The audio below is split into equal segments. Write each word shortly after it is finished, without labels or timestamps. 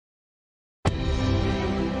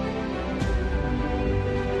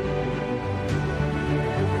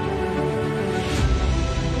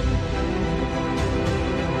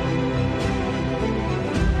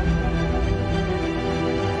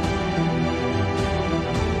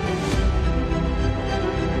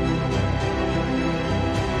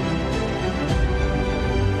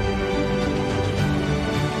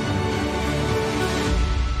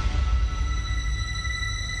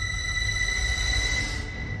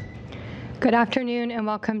Good afternoon and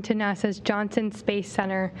welcome to NASA's Johnson Space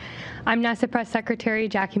Center. I'm NASA Press Secretary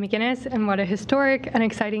Jackie McGinnis, and what a historic and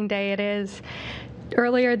exciting day it is.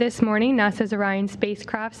 Earlier this morning, NASA's Orion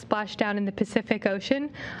spacecraft splashed down in the Pacific Ocean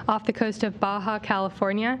off the coast of Baja,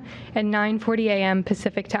 California at 9:40 a.m.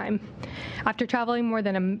 Pacific time. After traveling more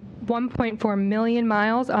than 1.4 million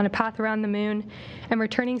miles on a path around the moon and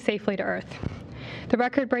returning safely to Earth. The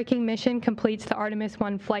record-breaking mission completes the Artemis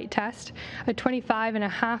 1 flight test, a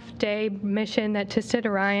 25-and-a-half-day mission that tested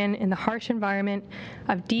Orion in the harsh environment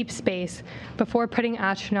of deep space before putting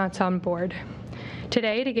astronauts on board.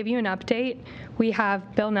 Today, to give you an update, we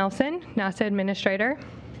have Bill Nelson, NASA Administrator,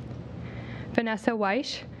 Vanessa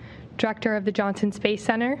Weish, Director of the Johnson Space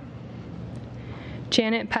Center,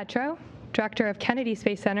 Janet Petro, Director of Kennedy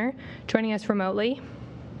Space Center, joining us remotely,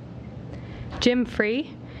 Jim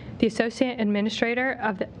Free, the Associate Administrator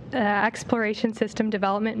of the Exploration System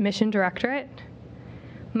Development Mission Directorate,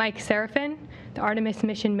 Mike Serafin, the Artemis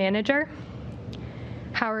Mission Manager,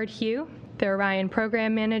 Howard Hugh, the Orion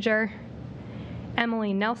Program Manager,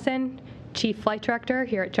 Emily Nelson, Chief Flight Director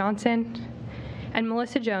here at Johnson, and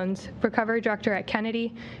Melissa Jones, Recovery Director at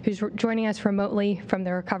Kennedy, who's joining us remotely from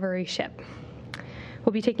the recovery ship.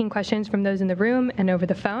 We'll be taking questions from those in the room and over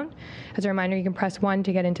the phone. As a reminder, you can press 1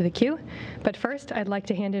 to get into the queue. But first, I'd like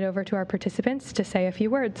to hand it over to our participants to say a few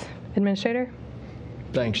words. Administrator?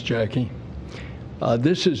 Thanks, Jackie.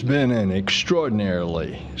 This has been an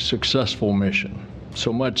extraordinarily successful mission,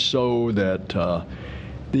 so much so that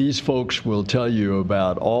these folks will tell you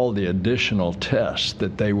about all the additional tests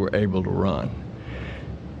that they were able to run.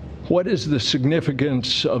 What is the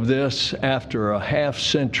significance of this after a half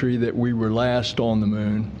century that we were last on the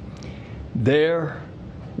moon? There,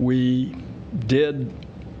 we did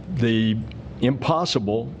the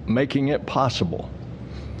impossible, making it possible.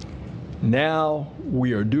 Now,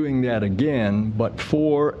 we are doing that again, but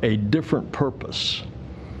for a different purpose.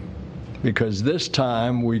 Because this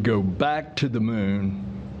time, we go back to the moon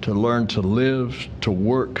to learn to live, to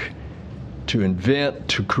work, to invent,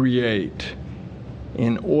 to create,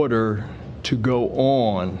 in order to go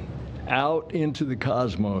on out into the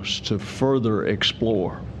cosmos to further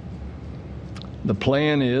explore. The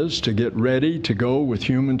plan is to get ready to go with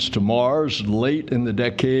humans to Mars late in the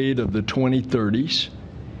decade of the 2030s,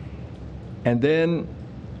 and then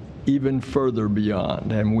even further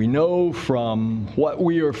beyond. And we know from what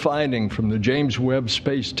we are finding from the James Webb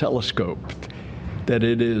Space Telescope that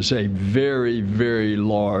it is a very, very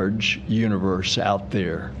large universe out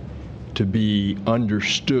there to be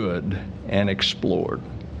understood and explored.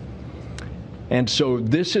 And so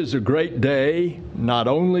this is a great day, not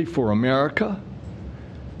only for America,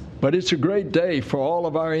 but it's a great day for all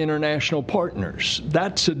of our international partners.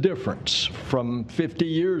 That's a difference from 50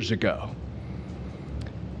 years ago.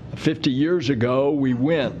 50 years ago, we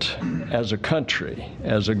went as a country,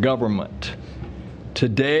 as a government.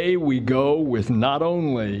 Today, we go with not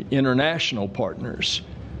only international partners,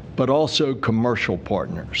 but also commercial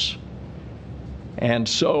partners. And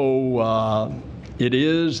so it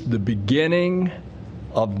is the beginning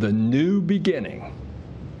of the new beginning,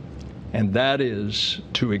 and that is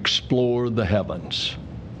to explore the heavens.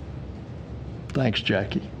 Thanks,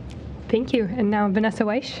 Jackie. Thank you. And now Vanessa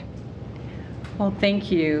Weish. Well,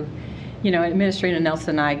 thank you. You know, Administrator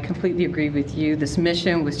Nelson, I completely agree with you. This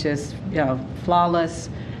mission was just, flawless.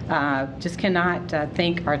 Just cannot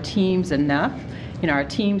thank our teams enough. You know, our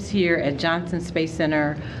teams here at Johnson Space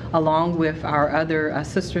Center, along with our other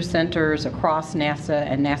sister centers across NASA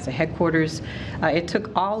and NASA headquarters, it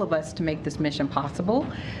took all of us to make this mission possible.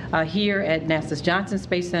 Here at NASA's Johnson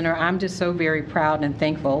Space Center, I'm just so very proud and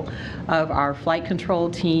thankful of our flight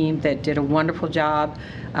control team that did a wonderful job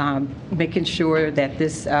making sure that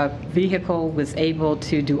this vehicle was able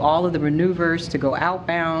to do all of the maneuvers, to go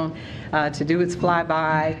outbound, to do its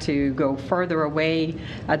flyby, to go further away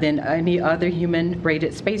than any other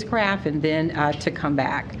human-rated spacecraft, and then to come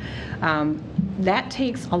back. That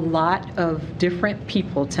takes a lot of different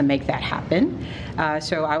people to make that happen.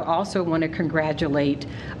 So I also want to congratulate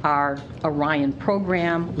our Orion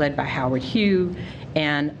program led by Howard Hugh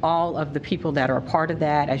and all of the people that are a part of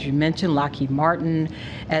that, as you mentioned, Lockheed Martin,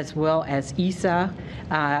 as well as ESA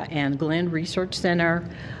and Glenn Research Center,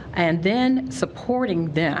 and then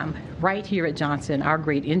supporting them right here at Johnson, our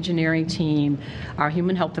great engineering team, our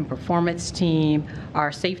human health and performance team,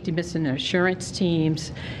 our safety mission and assurance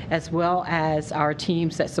teams, as well as our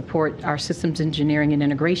teams that support our systems engineering and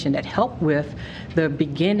integration that help with the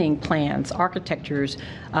beginning plans, architectures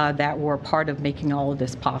that were part of making all of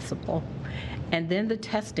this possible. and then the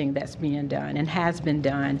testing that's being done and has been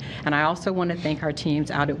done. And I also want to thank our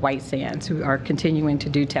teams out at White Sands who are continuing to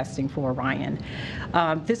do testing for Orion.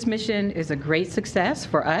 This mission is a great success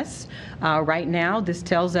for us. Right now, this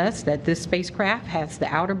tells us that this spacecraft has the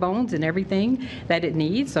outer bones and everything that it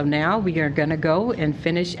needs. So now we are going to go and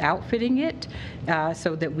finish outfitting it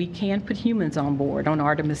so that we can put humans on board on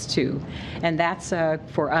Artemis 2. And that's,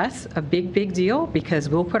 for us, a big deal because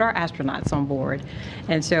we'll put our astronauts on board.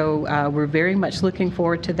 And so we're very much looking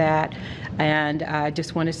forward to that. And I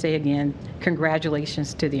just want to say again,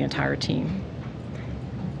 congratulations to the entire team.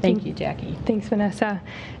 Thank you, Jackie. Thanks, Vanessa.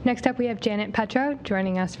 Next up, we have Janet Petro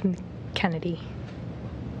joining us from Kennedy.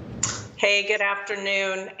 Hey, good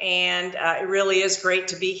afternoon, and it really is great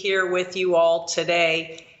to be here with you all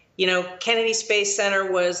today. You know, Kennedy Space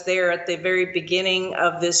Center was there at the very beginning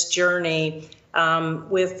of this journey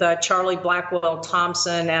with Charlie Blackwell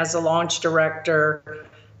Thompson as the launch director.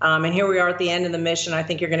 And here we are at the end of the mission. I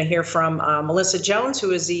think you're going to hear from Melissa Jones, who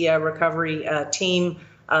is the recovery team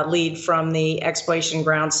lead from the Exploration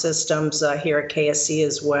Ground Systems here at KSC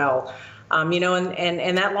as well. You know,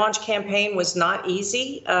 and that launch campaign was not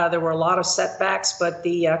easy. There were a lot of setbacks, but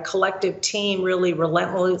the collective team really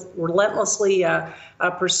relentlessly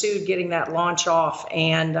pursued getting that launch off.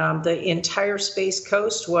 And the entire Space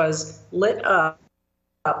Coast was lit up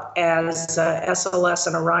as SLS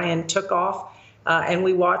and Orion took off. And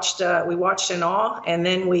we watched in awe, and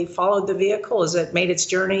then we followed the vehicle as it made its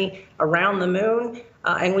journey around the moon.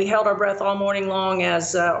 And we held our breath all morning long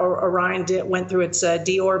as Orion went through its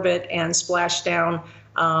deorbit and splashdown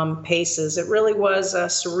paces. It really was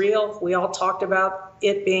surreal. We all talked about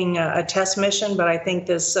it being a test mission, but I think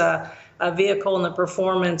this vehicle and the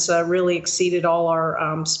performance really exceeded all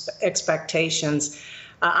our expectations.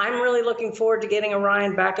 I'm really looking forward to getting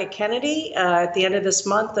Orion back at Kennedy at the end of this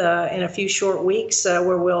month in a few short weeks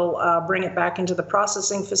where we'll bring it back into the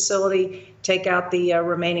processing facility, take out the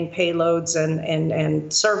remaining payloads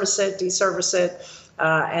and service it, deservice it,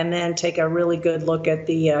 and then take a really good look at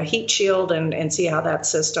the heat shield and see how that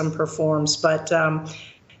system performs. But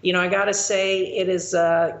you know, I got to say, it is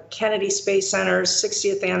Kennedy Space Center's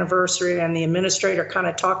 60th anniversary, and the administrator kind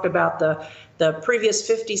of talked about the previous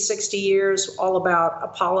 50, 60 years, all about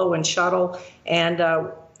Apollo and shuttle. And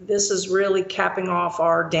this is really capping off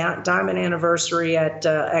our diamond anniversary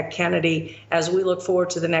at Kennedy as we look forward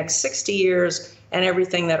to the next 60 years and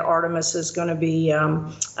everything that Artemis is going to be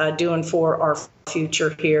doing for our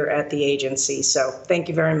future here at the agency. So thank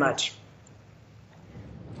you very much.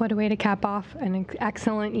 What a way to cap off an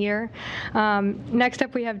excellent year. Next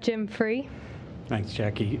up, we have Jim Free. Thanks,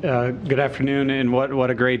 Jackie. Good afternoon, and what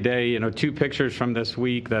a great day. You know, two pictures from this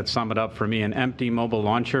week that sum it up for me: an empty mobile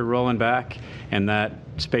launcher rolling back, and that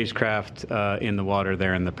spacecraft in the water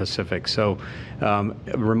there in the Pacific. So, a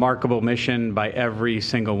remarkable mission by every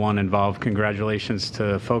single one involved. Congratulations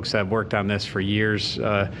to folks that have worked on this for years.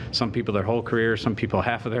 Some people their whole career, some people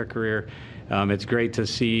half of their career. It's great to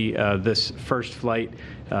see this first flight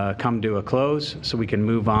come to a close so we can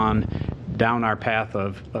move on down our path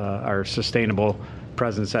of our sustainable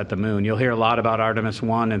presence at the moon. You'll hear a lot about Artemis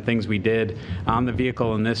 1 and things we did on the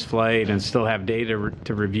vehicle in this flight and still have data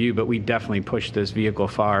to review, but we definitely pushed this vehicle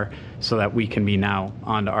far so that we can be now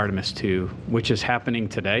on to Artemis 2, which is happening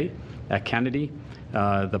today at Kennedy.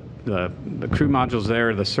 The crew modules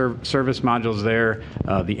there, the service modules there,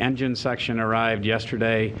 the engine section arrived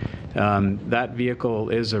yesterday. That vehicle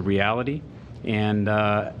is a reality, and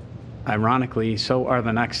ironically, so are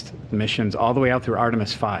the next missions all the way out through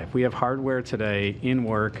Artemis 5. We have hardware today in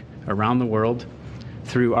work around the world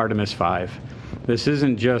through Artemis 5. This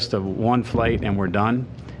isn't just a one flight and we're done.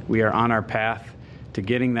 We are on our path to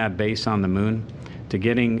getting that base on the moon, to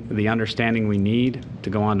getting the understanding we need to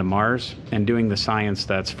go on to Mars, and doing the science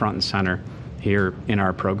that's front and center here in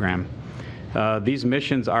our program. These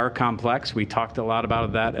missions are complex. We talked a lot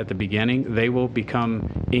about that at the beginning. They will become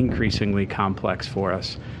increasingly complex for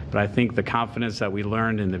us. But I think the confidence that we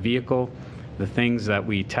learned in the vehicle, the things that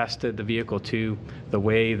we tested the vehicle to, the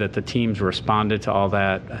way that the teams responded to all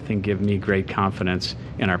that, I think give me great confidence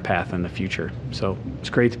in our path in the future. So it's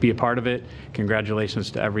great to be a part of it.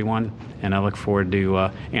 Congratulations to everyone, and I look forward to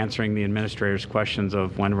answering the administrator's questions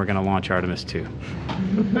of when we're going to launch Artemis 2.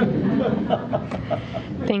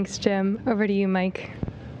 Thanks, Jim. Over to you, Mike.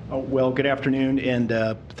 Well, good afternoon,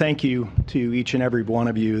 and thank you to each and every one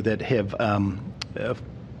of you that have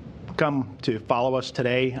come to follow us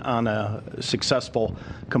today on a successful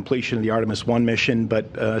completion of the Artemis 1 mission, but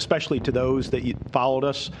especially to those that followed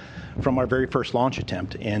us from our very first launch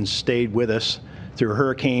attempt and stayed with us through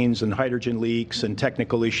hurricanes and hydrogen leaks and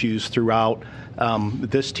technical issues throughout.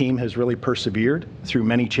 This team has really persevered through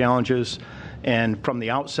many challenges And from the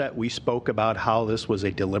outset, we spoke about how this was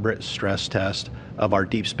a deliberate stress test of our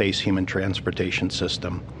deep space human transportation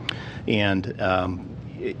system. And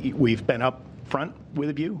we've been up front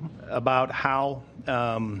with you about how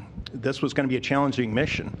this was going to be a challenging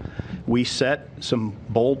mission. We set some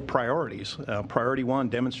bold priorities. Priority 1,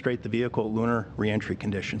 demonstrate the vehicle at lunar reentry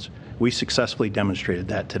conditions. We successfully demonstrated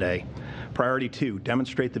that today. Priority 2,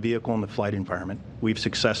 demonstrate the vehicle in the flight environment. We've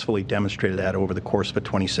successfully demonstrated that over the course of a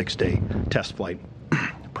 26-day test flight.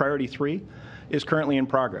 Priority 3 is currently in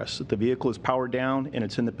progress. The vehicle is powered down and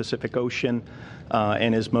it's in the Pacific Ocean.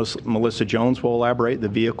 And as Melissa Jones will elaborate, the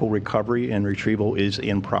vehicle recovery and retrieval is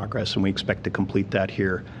in progress, and we expect to complete that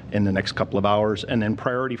here in the next couple of hours. And then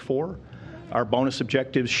priority 4, our bonus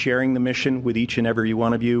objectives, sharing the mission with each and every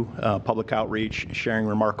one of you, public outreach, sharing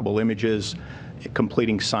remarkable images,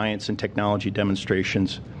 completing science and technology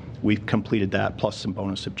demonstrations. We've completed that, plus some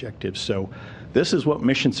bonus objectives. So this is what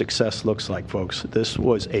mission success looks like, folks. This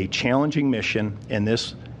was a challenging mission, and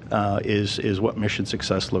this is what mission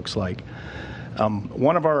success looks like.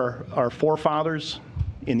 One of our forefathers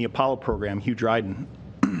in the Apollo program, Hugh Dryden,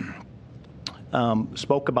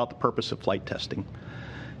 spoke about the purpose of flight testing.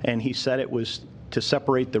 And he said it was to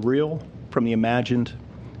separate the real from the imagined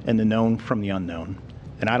and the known from the unknown.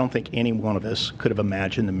 And I don't think any one of us could have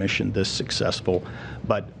imagined the mission this successful,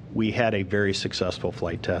 but we had a very successful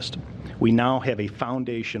flight test. We now have a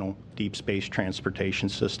foundational deep space transportation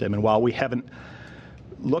system. And while we haven't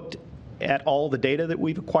looked at all the data that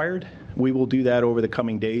we've acquired, we will do that over the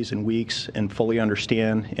coming days and weeks and fully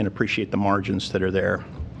understand and appreciate the margins that are there.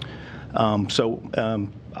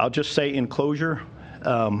 I'll just say in closure,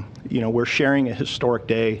 we're sharing a historic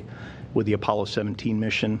day with the Apollo 17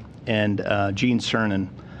 mission, and Gene Cernan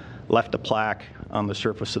left a plaque on the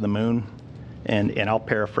surface of the moon, and I'll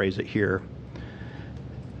paraphrase it here.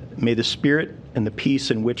 May the spirit and the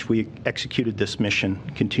peace in which we executed this mission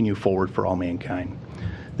continue forward for all mankind.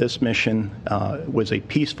 This mission was a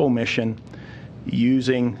peaceful mission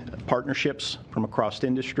using partnerships from across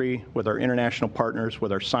industry with our international partners,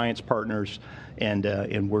 with our science partners,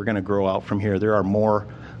 and we're going to grow out from here. There are more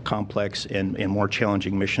complex and more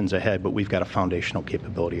challenging missions ahead, but we've got a foundational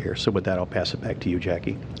capability here. So with that, I'll pass it back to you,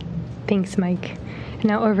 Jackie. Thanks, Mike. And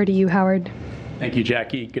now over to you, Howard. Thank you,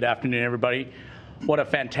 Jackie. Good afternoon, everybody. What a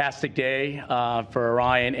fantastic day for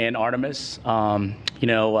Orion and Artemis.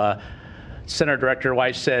 Senator Director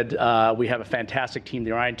Weiss said we have a fantastic team.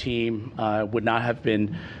 The Orion team would have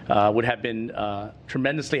been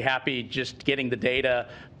tremendously happy just getting the data,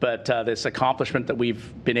 but this accomplishment that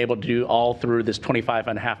we've been able to do all through this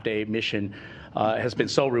 25.5-day mission has been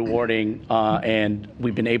so rewarding, and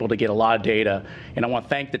we've been able to get a lot of data. And I want to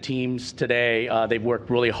thank the teams today. They've worked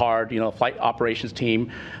really hard. The flight operations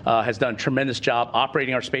team has done a tremendous job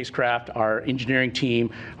operating our spacecraft. Our engineering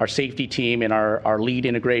team, our safety team, and our lead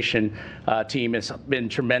integration team has been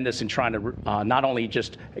tremendous in trying to not only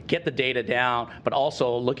just get the data down, but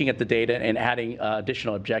also looking at the data and adding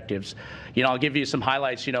additional objectives. I'll give you some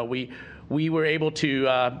highlights. We were able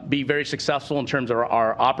to be very successful in terms of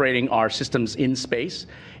our operating our systems in space,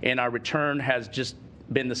 and our return has just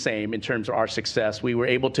been the same in terms of our success. We were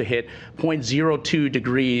able to hit 0.02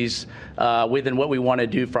 degrees within what we want to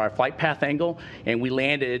do for our flight path angle, and we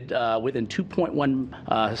landed within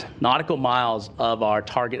 2.1 nautical miles of our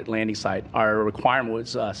target landing site. Our requirement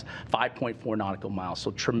was 5.4 nautical miles,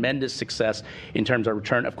 so tremendous success in terms of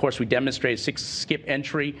return. Of course, we demonstrated 6 skip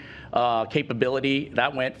entry capability.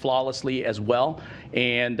 That went flawlessly as well,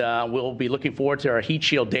 and we'll be looking forward to our heat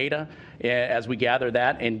shield data as we gather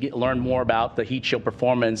that and learn more about the heat shield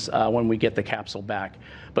performance when we get the capsule back.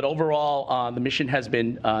 But overall, the mission has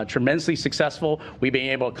been tremendously successful. We've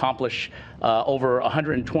been able to accomplish over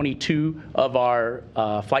 122 of our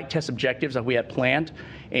flight test objectives that we had planned,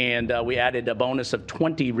 and we added a bonus of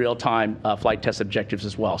 20 real-time flight test objectives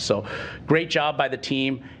as well. So great job by the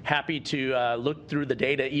team. Happy to look through the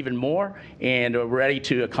data even more, and ready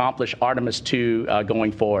to accomplish Artemis II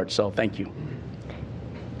going forward. So thank you.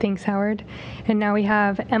 Thanks, Howard. And now we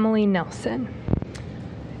have Emily Nelson.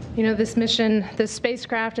 This mission, this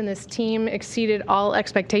spacecraft, and this team exceeded all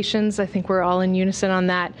expectations. I think we're all in unison on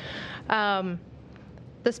that.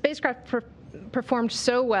 The spacecraft performed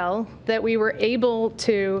so well that we were able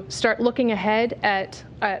to start looking ahead at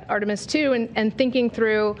Artemis II and thinking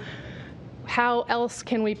through how else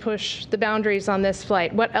can we push the boundaries on this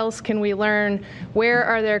flight? What else can we learn? Where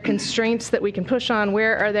are there constraints that we can push on?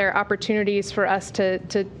 Where are there opportunities for us to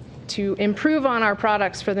improve on our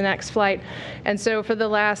products for the next flight? And so for the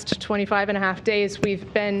last 25.5 days,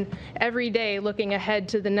 we've been every day looking ahead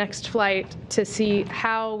to the next flight to see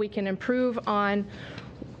how we can improve on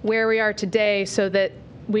where we are today so that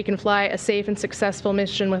we can fly a safe and successful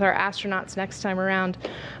mission with our astronauts next time around.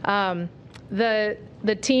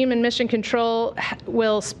 The team in Mission Control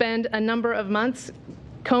will spend a number of months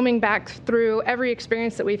combing back through every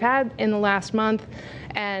experience that we've had in the last month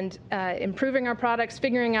and improving our products,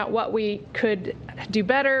 figuring out what we could do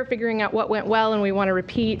better, figuring out what went well and we want to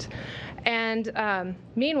repeat. And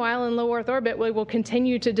meanwhile, in low Earth orbit, we will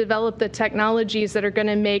continue to develop the technologies that are going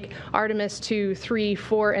to make Artemis 2, 3,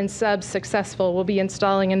 4, and subs successful. We'll be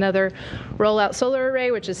installing another rollout solar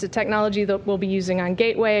array, which is the technology that we'll be using on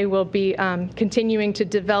Gateway. We'll be continuing to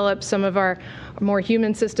develop some of our more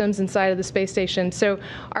human systems inside of the space station. So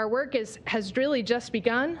our work has really just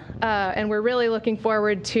begun, and we're really looking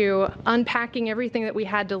forward to unpacking everything that we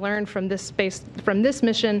had to learn from this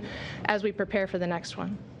mission as we prepare for the next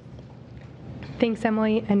one. Thanks,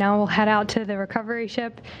 Emily. And now we'll head out to the recovery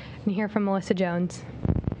ship and hear from Melissa Jones.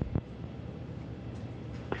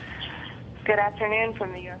 Good afternoon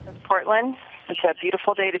from the USS Portland. It's a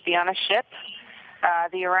beautiful day to be on a ship.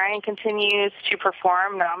 The Orion continues to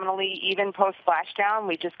perform nominally even post-splashdown.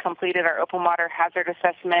 We just completed our open water hazard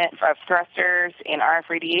assessment of thrusters and RF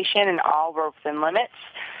radiation and all were within limits.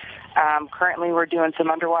 Currently, we're doing some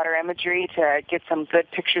underwater imagery to get some good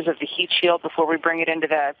pictures of the heat shield before we bring it into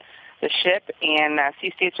the ship, and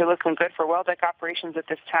sea states are looking good for well deck operations at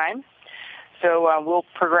this time. So we'll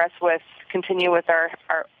continue with our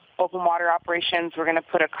open water operations. We're going to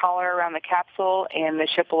put a collar around the capsule, and the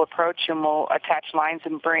ship will approach, and we'll attach lines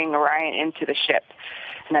and bring Orion into the ship.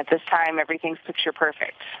 And at this time, everything's picture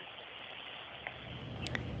perfect.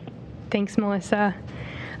 Thanks, Melissa.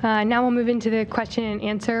 Now we'll move into the question and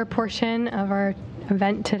answer portion of our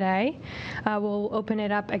event today. We'll open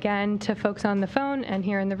it up again to folks on the phone and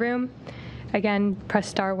here in the room. Again,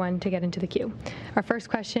 press *1 to get into the queue. Our first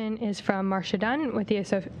question is from Marcia Dunn with the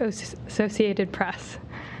Associated Press.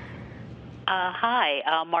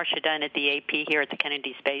 Hi, Marcia Dunn at the AP here at the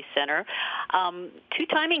Kennedy Space Center. Two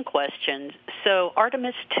timing questions. So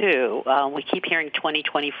Artemis 2, we keep hearing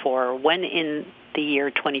 2024. When in the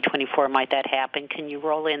year 2024 might that happen? Can you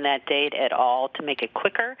roll in that date at all to make it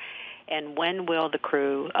quicker? And when will the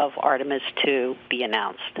crew of Artemis 2 be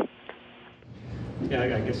announced? Yeah,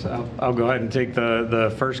 I guess I'll go ahead and take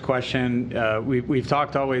the first question. We've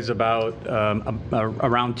talked always about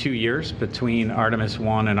around 2 years between Artemis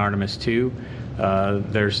 1 and Artemis 2.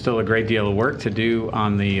 There's still a great deal of work to do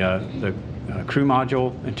on the crew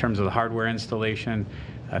module in terms of the hardware installation.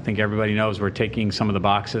 I think everybody knows we're taking some of the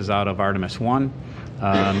boxes out of Artemis 1,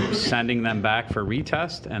 sending them back for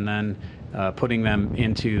retest, and then putting them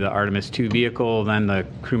into the Artemis 2 vehicle. Then the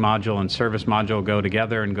crew module and service module go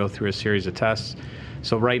together and go through a series of tests.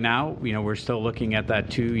 So right now, we're still looking at that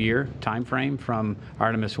 2-year time frame from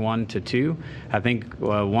Artemis 1 to 2. I think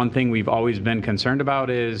one thing we've always been concerned about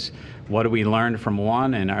is what do we learn from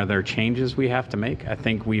 1, and are there changes we have to make? I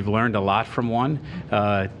think we've learned a lot from 1.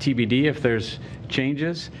 TBD if there's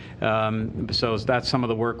changes. So that's some of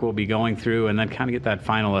the work we'll be going through, and then kind of get that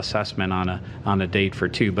final assessment on a date for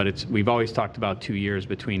 2. But we've always talked about 2 years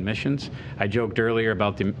between missions. I joked earlier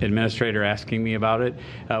about the administrator asking me about it.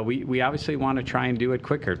 We obviously want to try and do it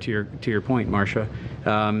quicker. To your point, Marcia,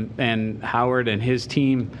 and Howard and his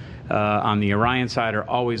team on the Orion side are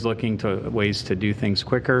always looking to ways to do things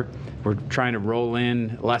quicker. We're trying to roll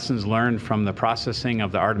in lessons learned from the processing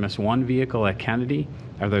of the Artemis 1 vehicle at Kennedy.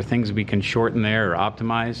 Are there things we can shorten there or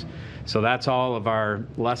optimize? So that's all of our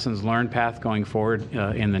lessons learned path going forward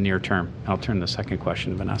in the near term. I'll turn the second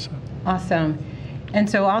question to Vanessa. Awesome. And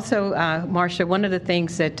so also, Marcia, one of the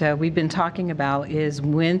things that we've been talking about is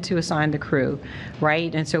when to assign the crew,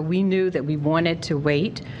 right? And so we knew that we wanted to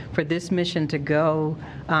wait for this mission to go,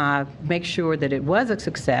 make sure that it was a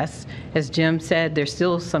success. As Jim said, there's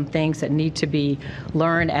still some things that need to be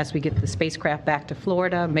learned as we get the spacecraft back to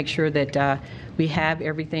Florida, make sure that we have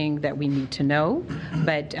everything that we need to know.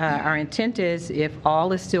 But our intent is if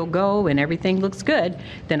all is still go and everything looks good,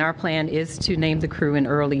 then our plan is to name the crew in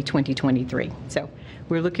early 2023. So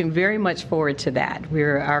we're looking very much forward to that.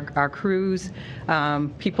 Our crews,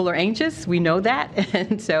 people are anxious, we know that,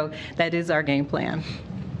 and so that is our game plan.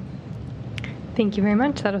 Thank you very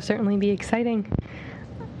much. That'll certainly be exciting.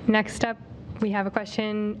 Next up, we have a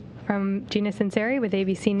question from Gina Sinceri with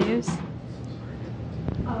ABC News.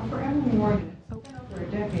 For Emily Morgan, it's been over a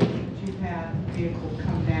decade since you've had the vehicle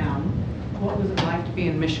come down. What was it like to be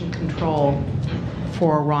in mission control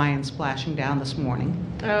for Orion splashing down this morning?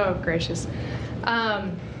 Oh, gracious.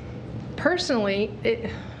 Personally,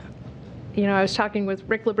 I was talking with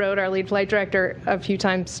Rick LeBrode, our lead flight director, a few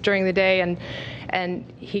times during the day,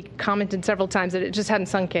 and he commented several times that it just hadn't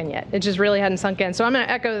sunk in yet. It just really hadn't sunk in. So I'm going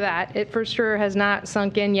to echo that. It for sure has not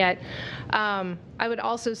sunk in yet. I would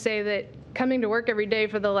also say that coming to work every day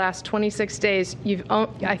for the last 26 days,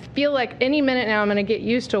 I feel like any minute now I'm going to get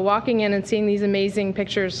used to walking in and seeing these amazing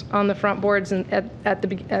pictures on the front boards and at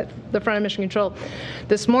the front of Mission Control.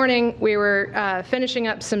 This morning we were finishing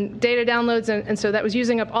up some data downloads, and so that was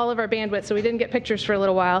using up all of our bandwidth, so we didn't get pictures for a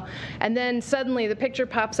little while. And then suddenly the picture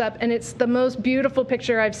pops up, and it's the most beautiful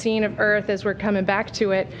picture I've seen of Earth as we're coming back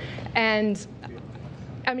to it. And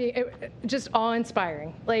I mean, just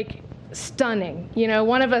awe-inspiring. Like, stunning.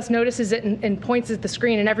 One of us notices it and points at the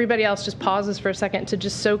screen, and everybody else just pauses for a second to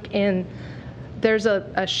just soak in. There's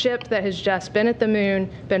a ship that has just been at the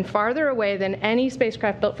moon, been farther away than any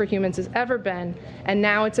spacecraft built for humans has ever been, and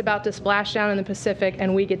now it's about to splash down in the Pacific,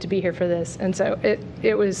 and we get to be here for this. And so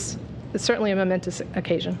it's certainly a momentous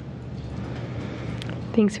occasion.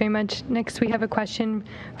 Thanks very much. Next, we have a question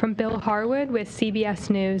from Bill Harwood with CBS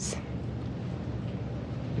News.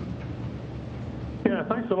 Yeah,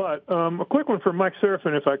 thanks a lot. A quick one for Mike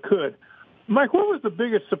Serafin, if I could. Mike, what was the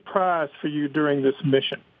biggest surprise for you during this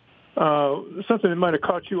mission? Something that might have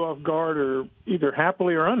caught you off guard, or either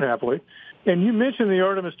happily or unhappily. And you mentioned the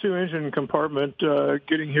Artemis II engine compartment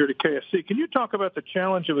getting here to KSC. Can you talk about the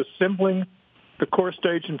challenge of assembling the core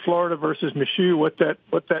stage in Florida versus Michoud, what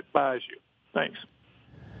that buys you? Thanks.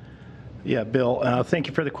 Yeah, Bill, thank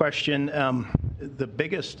you for the question. The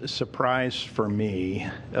biggest surprise for me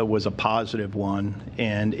was a positive one,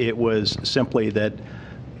 and it was simply that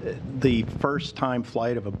the first-time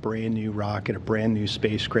flight of a brand-new rocket, a brand-new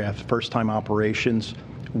spacecraft, first-time operations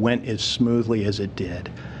went as smoothly as it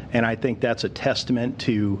did. And I think that's a testament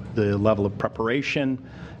to the level of preparation,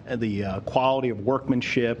 the quality of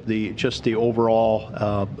workmanship, just the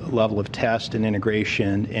overall level of test and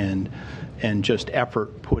integration and just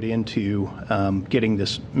effort put into getting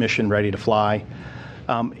this mission ready to fly.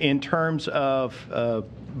 In terms of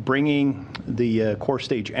bringing the core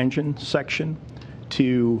stage engine section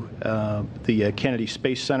to the Kennedy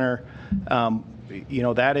Space Center, that's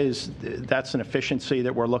an efficiency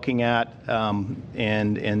that we're looking at,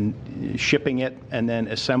 and shipping it and then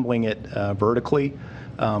assembling it vertically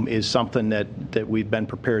is something that we've been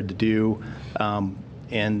prepared to do.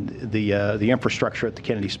 And the infrastructure at the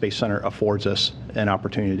Kennedy Space Center affords us an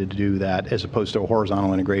opportunity to do that, as opposed to a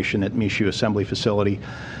horizontal integration at Michoud Assembly Facility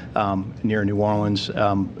near New Orleans.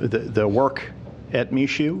 The work at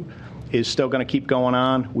Michoud is still going to keep going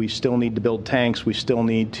on. We still need to build tanks. We still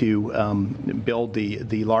need to build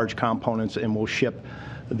the large components, and we'll ship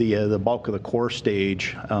the bulk of the core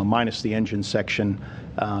stage, minus the engine section,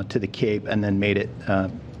 to the Cape, and then made it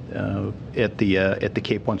at the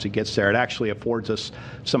Cape once it gets there. It actually affords us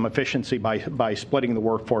some efficiency by splitting the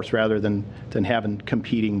workforce rather than having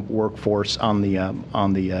competing workforce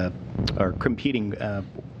or competing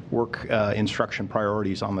work instruction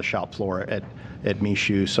priorities on the shop floor at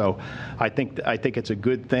Michoud. So I think it's a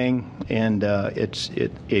good thing, and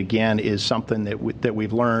it again is something that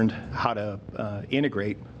we've learned how to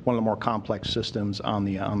integrate one of the more complex systems on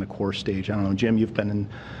the core stage. I don't know, Jim, you've been in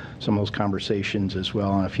some of those conversations as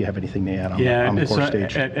well, and if you have anything to add on the core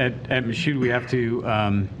stage. At Michoud, we have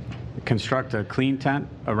to construct a clean tent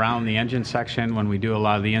around the engine section when we do a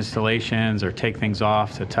lot of the installations or take things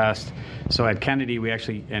off to test. So at Kennedy,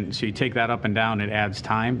 so you take that up and down, it adds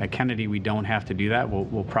time. At Kennedy, we don't have to do that.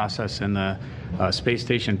 We'll process in the space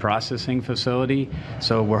station processing facility.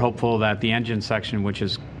 So we're hopeful that the engine section, which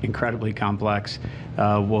is incredibly complex,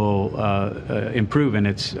 will improve in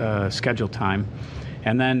its schedule time.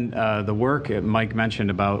 And then the work Mike mentioned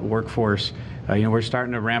about workforce, we're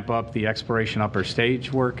starting to ramp up the exploration upper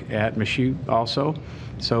stage work at Michoud also.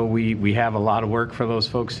 So we have a lot of work for those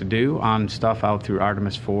folks to do on stuff out through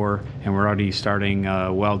Artemis 4, and we're already starting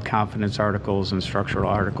weld confidence articles and structural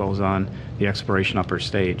articles on the exploration upper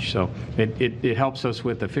stage. So it helps us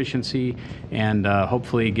with efficiency and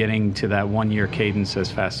hopefully getting to that one-year cadence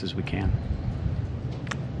as fast as we can.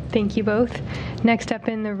 Thank you both. Next up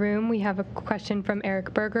in the room, we have a question from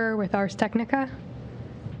Eric Berger with Ars Technica.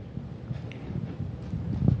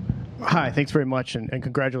 Hi, thanks very much, and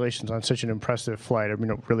congratulations on such an impressive flight. I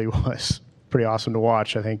mean, it really was pretty awesome to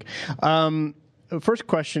watch, I think. The first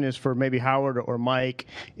question is for maybe Howard or Mike.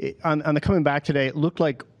 On the coming back today, it looked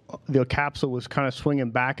like the capsule was kind of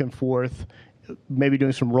swinging back and forth, maybe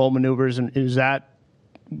doing some roll maneuvers, and was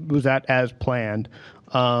that as planned?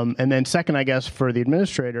 And then second, I guess, for the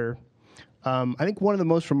administrator, I think one of the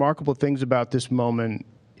most remarkable things about this moment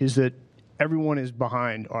is that everyone is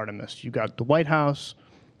behind Artemis. You got the White House,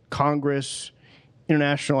 Congress,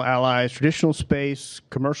 international allies, traditional space,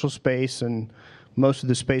 commercial space, and most of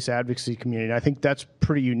the space advocacy community. I think that's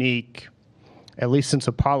pretty unique, at least since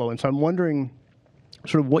Apollo. And so I'm wondering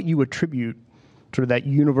sort of what you attribute sort of that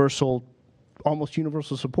universal, almost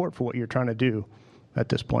universal support for what you're trying to do at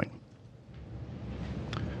this point.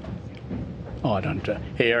 Oh, I don't.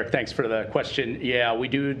 Hey, Eric, thanks for the question. Yeah, we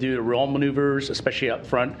do the roll maneuvers, especially up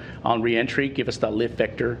front on reentry, give us the lift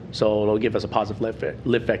vector. So it'll give us a positive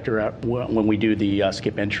lift vector when we do the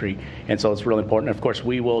skip entry. And so it's really important. Of course,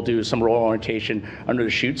 we will do some roll orientation under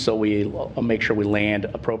the chute, so we make sure we land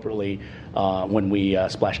appropriately when we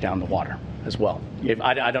splash down the water as well.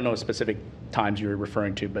 I don't know specific times you're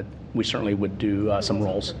referring to, but we certainly would do some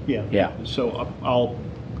rolls. Yeah. So I'll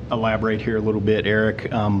elaborate here a little bit,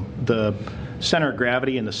 Eric. The center of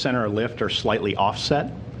gravity and the center of lift are slightly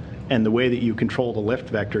offset, and the way that you control the lift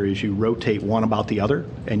vector is you rotate one about the other,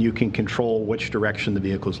 and you can control which direction the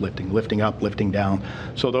vehicle is lifting up, lifting down.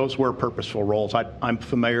 So those were purposeful rolls. I'm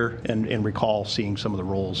familiar and recall seeing some of the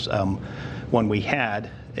rolls when we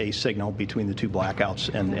had a signal between the two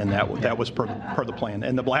blackouts, and that was per the plan.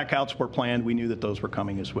 And the blackouts were planned. We knew that those were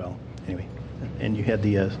coming as well. Anyway, and you had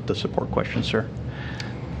the support question, sir.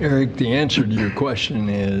 Eric, the answer to your question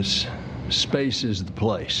is space is the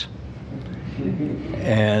place.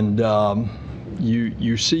 And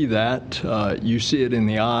you see that. You see it in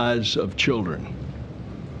the eyes of children.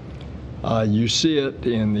 You see it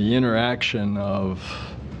in the interaction of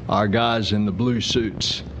our guys in the blue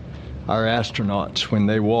suits, our astronauts, when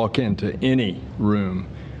they walk into any room,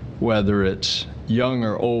 whether it's young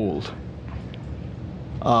or old.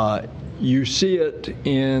 You see it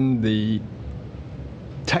in the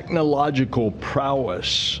technological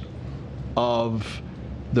prowess of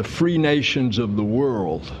the free nations of the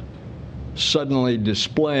world suddenly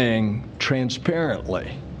displaying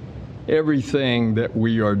transparently everything that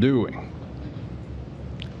we are doing.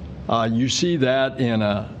 You see that in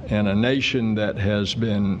a nation that has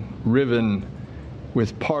been riven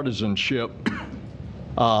with partisanship.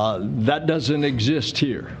 That doesn't exist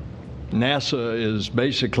here. NASA is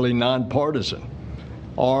basically nonpartisan.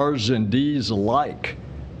 R's and D's alike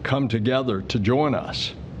come together to join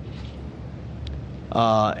us.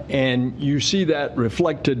 And you see that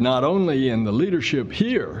reflected not only in the leadership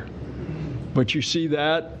here, but you see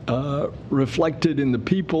that reflected in the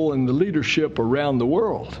people and the leadership around the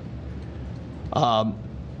world.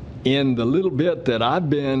 In the little bit that I've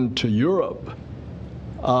been to Europe,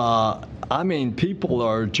 I mean, people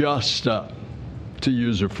are just, to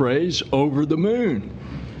use a phrase, over the moon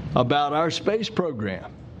about our space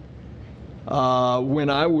program. When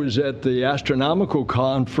I was at the astronomical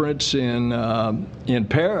conference in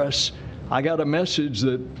Paris, I got a message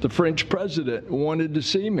that the French president wanted to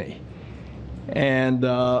see me. And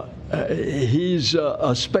he's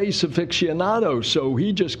a space aficionado, so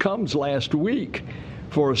he just comes last week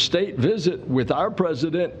for a state visit with our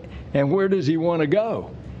president. And where does he want to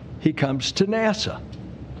go? He comes to NASA.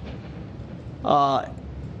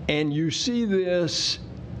 And you see this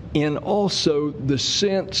in also the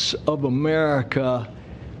sense of America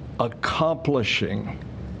accomplishing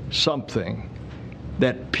something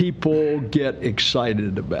that people get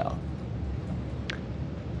excited about.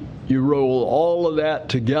 You roll all of that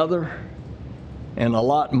together and a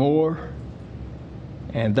lot more,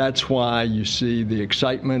 and that's why you see the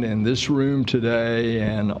excitement in this room today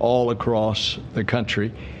and all across the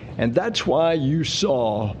country. And that's why you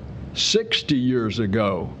saw 60 years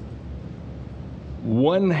ago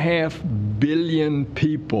 1.5 billion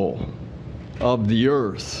people of the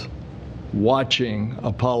Earth watching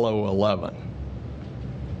Apollo 11.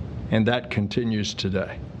 And that continues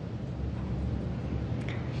today.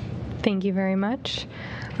 Thank you very much.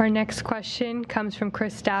 Our next question comes from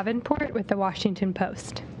Chris Davenport with The Washington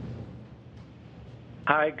Post.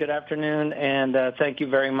 Hi, good afternoon, and thank you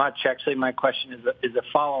very much. Actually, my question is a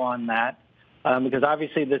follow on that, because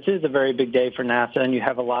obviously this is a very big day for NASA, and you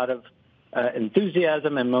have a lot of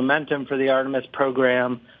enthusiasm and momentum for the Artemis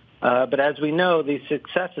program. But as we know, these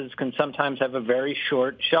successes can sometimes have a very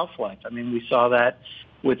short shelf life. I mean, we saw that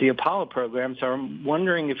with the Apollo program. So I'm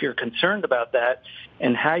wondering if you're concerned about that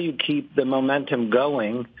and how you keep the momentum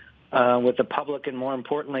going with the public and, more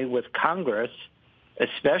importantly, with Congress,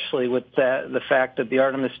 especially with the fact that the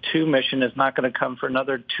Artemis II mission is not going to come for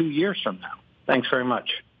another 2 years from now. Thanks very much.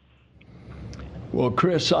 Well,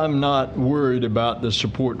 Chris, I'm not worried about the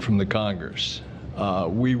support from the Congress.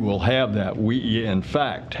 We will have that. We, in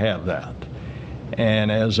fact, have that.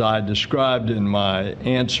 And as I described in my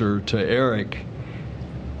answer to Eric,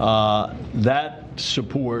 that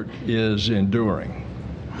support is enduring.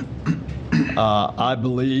 I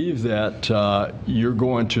believe that you're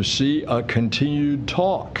going to see a continued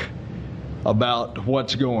talk about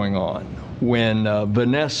what's going on. When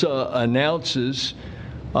Vanessa announces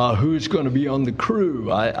who's going to be on the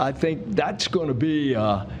crew, I think that's going to be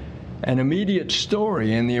an immediate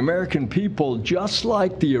story. And the American people, just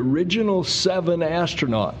like the original 7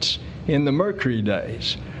 astronauts in the Mercury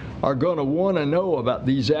days, are going to want to know about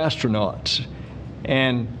these astronauts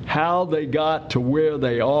and how they got to where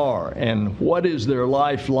they are and what is their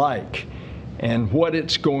life like and what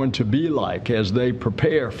it's going to be like as they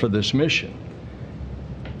prepare for this mission.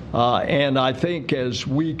 And I think as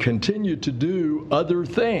we continue to do other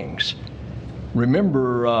things,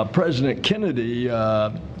 remember President Kennedy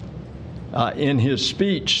in his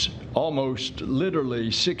speech almost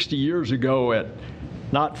literally 60 years ago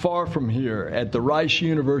not far from here at the Rice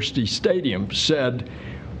University Stadium said,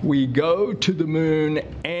 "We go to the moon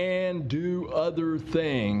and do other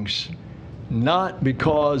things, not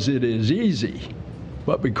because it is easy,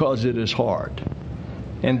 but because it is hard."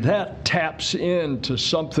 And that taps into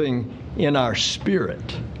something in our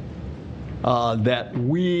spirit that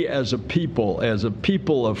we as a people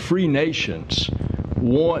of free nations,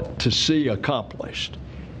 want to see accomplished.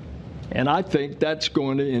 And I think that's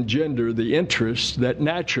going to engender the interest that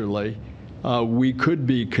naturally we could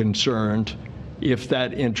be concerned if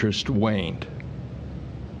that interest waned.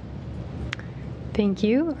 Thank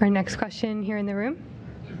you. Our next question here in the room.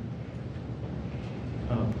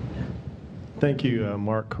 Thank you,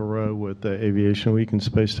 Mark Carreau with Aviation Week and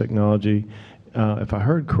Space Technology. If I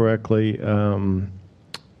heard correctly,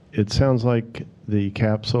 it sounds like the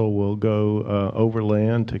capsule will go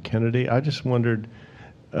overland to Kennedy. I just wondered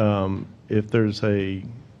if there's a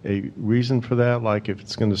reason for that, like if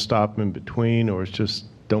it's going to stop in between, or it's just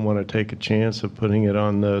don't want to take a chance of putting it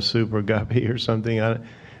on the Super Guppy or something. I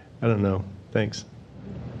don't know. Thanks.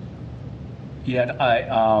 Yeah,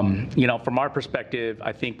 from our perspective,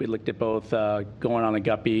 I think we looked at both going on a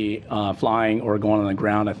Guppy, flying, or going on the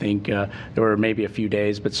ground. I think there were maybe a few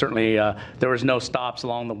days, but certainly there was no stops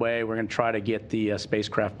along the way. We're going to try to get the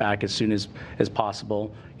spacecraft back as soon as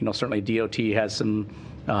possible. Certainly DOT has some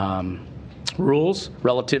rules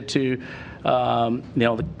relative to,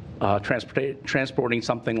 transporting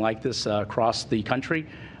something like this across the country.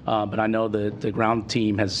 But I know the ground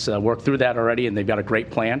team has worked through that already, and they've got a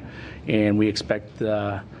great plan. And we expect,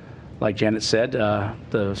 like Janet said,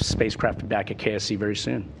 the spacecraft to be back at KSC very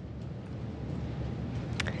soon.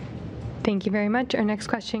 Thank you very much. Our next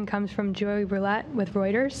question comes from Joey Roulette with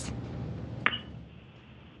Reuters.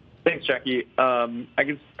 Thanks, Jackie. I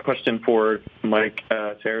guess a question for Mike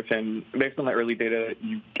Serafin. Based on the early data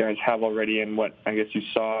you guys have already and what I guess you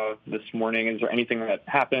saw this morning, is there anything that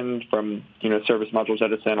happened from service module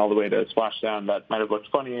jettison all the way to splashdown that might have looked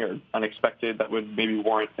funny or unexpected that would maybe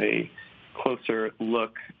warrant a closer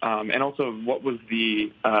look? And also, what was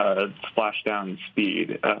the splashdown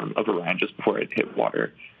speed of Orion just before it hit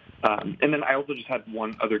water? And then I also just had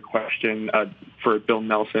one other question for Bill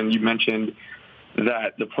Nelson. You mentioned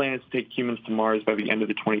that the plan is to take humans to Mars by the end of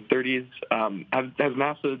the 2030s. Has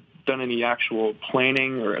NASA done any actual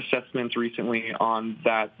planning or assessments recently on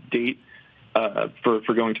that date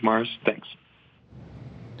for going to Mars? Thanks.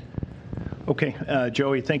 Okay,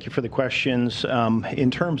 Joey, thank you for the questions.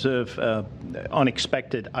 In terms of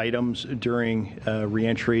unexpected items during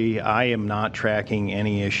reentry, I am not tracking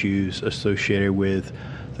any issues associated with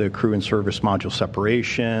the crew and service module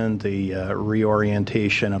separation, the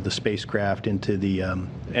reorientation of the spacecraft into the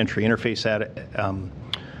entry interface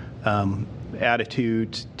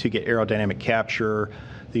attitude to get aerodynamic capture,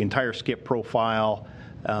 the entire skip profile.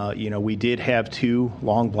 We did have 2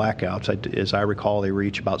 long blackouts. As I recall, they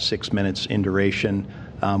reach about 6 minutes in duration.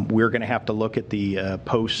 We're going to have to look at the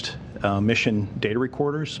post-mission data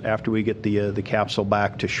recorders after we get the capsule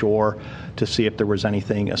back to shore to see if there was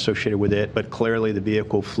anything associated with it. But clearly, the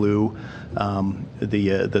vehicle flew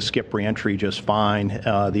the skip reentry just fine.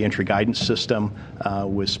 The entry guidance system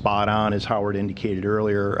was spot on, as Howard indicated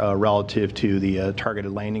earlier, relative to the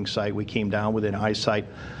targeted landing site. We came down within eyesight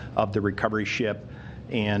of the recovery ship,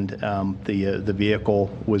 and the vehicle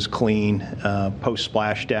was clean post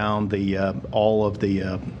splashdown. All of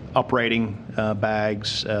the uprighting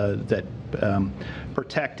bags that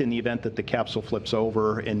protect in the event that the capsule flips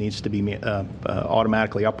over and needs to be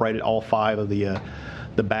automatically uprighted. All 5 of the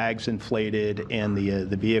bags inflated, and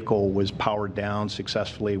the vehicle was powered down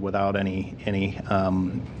successfully without any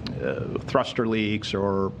thruster leaks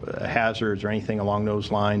or hazards or anything along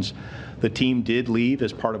those lines. The team did leave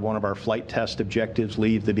as part of one of our flight test objectives,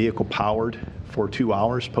 leave the vehicle powered for 2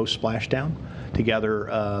 hours post splashdown to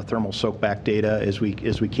gather thermal soak-back data as we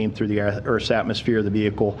came through the Earth's atmosphere. The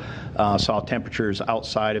vehicle saw temperatures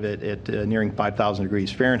outside of it at nearing 5,000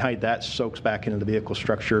 degrees Fahrenheit. That soaks back into the vehicle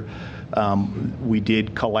structure. We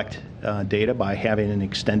did collect data by having an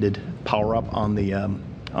extended power-up on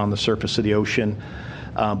the surface of the ocean.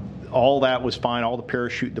 All that was fine. All the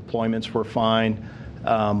parachute deployments were fine.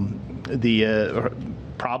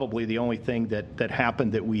 Probably the only thing that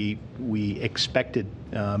happened that we expected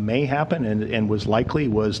may happen and was likely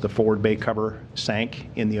was the forward bay cover sank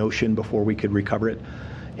in the ocean before we could recover it,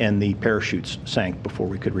 and the parachutes sank before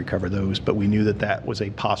we could recover those. But we knew that was a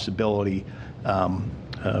possibility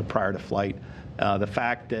prior to flight. The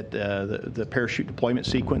fact that the parachute deployment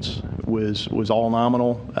sequence was all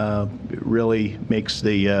nominal really makes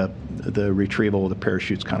the retrieval of the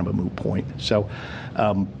parachutes kind of a moot point. So,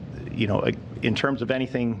 in terms of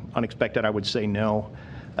anything unexpected, I would say no.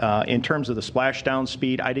 In terms of the splashdown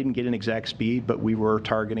speed, I didn't get an exact speed, but we were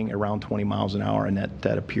targeting around 20 miles an hour, and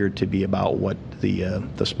that appeared to be about what the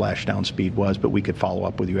splashdown speed was, but we could follow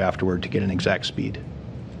up with you afterward to get an exact speed.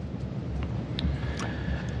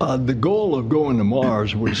 The goal of going to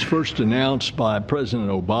Mars was first announced by President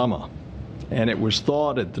Obama, and it was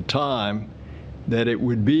thought at the time that it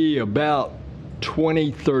would be about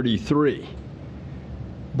 2033.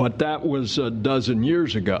 But that was a dozen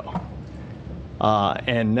years ago.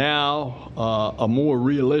 And now a more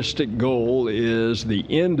realistic goal is the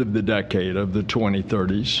end of the decade of the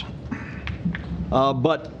 2030s.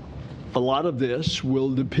 But a lot of this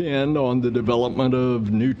will depend on the development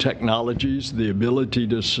of new technologies, the ability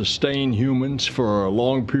to sustain humans for a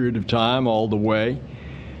long period of time all the way.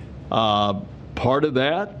 Part of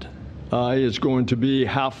that is going to be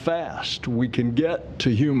how fast we can get to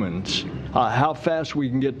humans, how fast we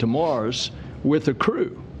can get to Mars with a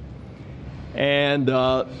crew. And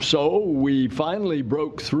so we finally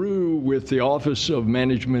broke through with the Office of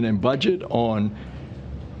Management and Budget on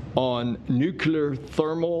nuclear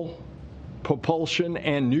thermal propulsion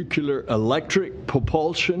and nuclear electric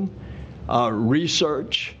propulsion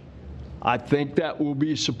research. I think that will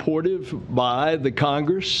be supportive by the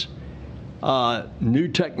Congress. New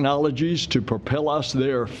technologies to propel us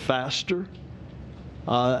there faster.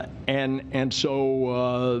 And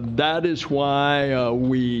so that is why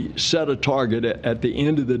we set a target at the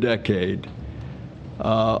end of the decade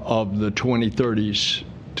of the 2030s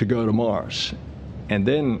to go to Mars. And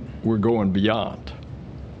then we're going beyond.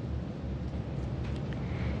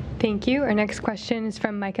 Thank you. Our next question is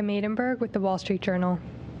from Micah Maidenberg with the Wall Street Journal.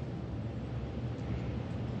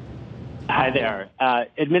 Hi there.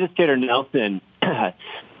 Administrator Nelson,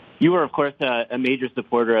 you were, of course, a major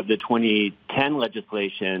supporter of the 2010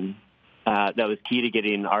 legislation that was key to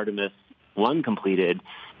getting Artemis 1 completed.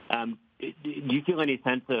 Do you feel any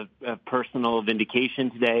sense of personal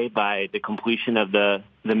vindication today by the completion of the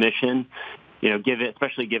mission,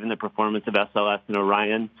 especially given the performance of SLS and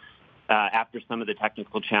Orion, after some of the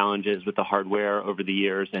technical challenges with the hardware over the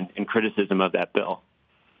years and criticism of that bill?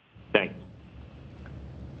 Thanks.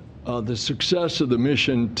 The success of the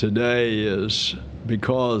mission today is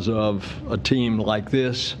because of a team like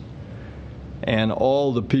this and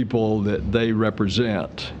all the people that they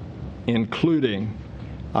represent, including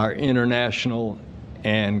our international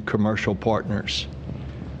and commercial partners.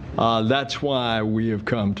 That's why we have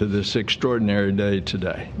come to this extraordinary day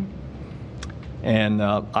today. And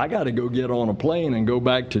I got to go get on a plane and go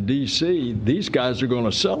back to D.C. These guys are going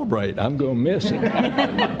to celebrate. I'm going to miss it.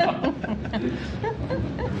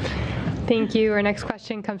 Thank you. Our next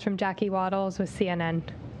question comes from Jackie Wattles with CNN.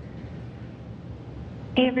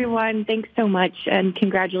 Hey, everyone. Thanks so much, and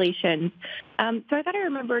congratulations. So I thought I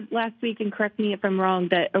remembered last week, and correct me if I'm wrong,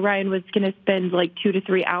 that Orion was going to spend like 2 to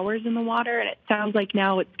 3 hours in the water, and it sounds like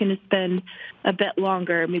now it's going to spend a bit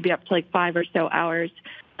longer, maybe up to like 5 or so hours.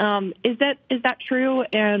 Is that true,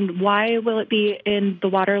 and why will it be in the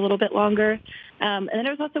water a little bit longer? And then I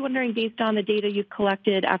was also wondering, based on the data you've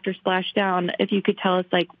collected after splashdown, if you could tell us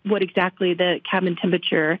like what exactly the cabin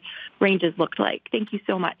temperature ranges looked like. Thank you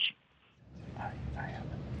so much.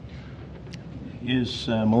 Is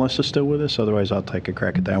Melissa still with us? Otherwise, I'll take a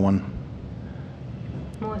crack at that one.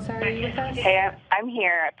 Melissa, are you with us? Hey, I'm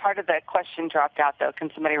here. Part of the question dropped out, though. Can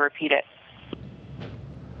somebody repeat it?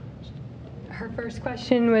 Her first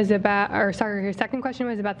question was about, her second question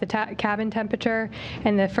was about the cabin temperature,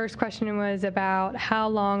 and the first question was about how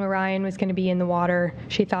long Orion was going to be in the water.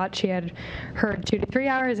 She thought she had heard 2 to 3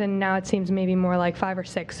 hours, and now it seems maybe more like 5 or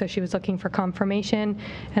 6. So she was looking for confirmation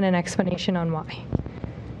and an explanation on why.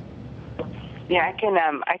 Yeah,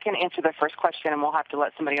 I can answer the first question, and we'll have to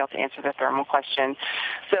let somebody else answer the thermal question.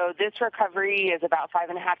 So this recovery is about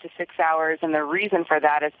 5.5 to 6 hours, and the reason for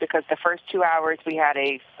that is because the first 2 hours we had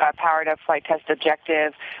a powered-up flight test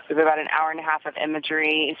objective with about an hour and a half of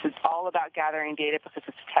imagery. So it's all about gathering data because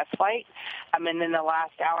it's a test flight. And then the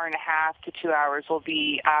last hour and a half to 2 hours will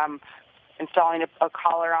be installing a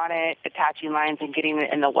collar on it, attaching lines, and getting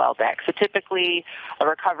it in the well deck. So typically a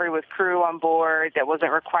recovery with crew on board that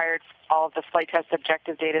wasn't required for all of the flight test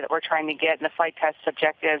objective data that we're trying to get, and the flight test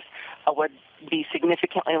objectives would be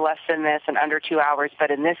significantly less than this in under 2 hours.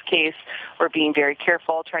 But in this case, we're being very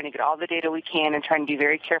careful, trying to get all the data we can and trying to be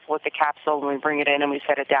very careful with the capsule when we bring it in and we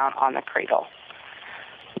set it down on the cradle.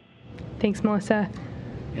 Thanks, Melissa.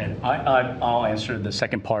 And I'll answer the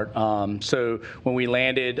second part. So when we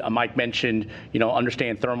landed, Mike mentioned,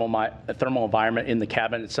 understand thermal environment in the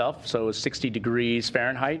cabin itself. So it was 60 degrees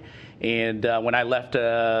Fahrenheit. And when I left,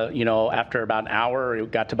 after about an hour, it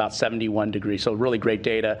got to about 71 degrees. So really great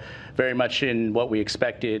data, very much in what we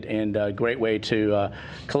expected, and a great way to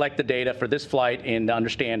collect the data for this flight and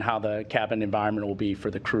understand how the cabin environment will be for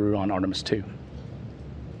the crew on Artemis II.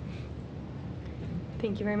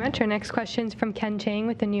 Thank you very much. Our next question is from Ken Chang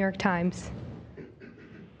with the New York Times.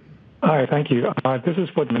 Hi, thank you. This is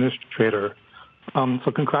for the administrator.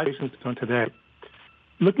 So congratulations on today.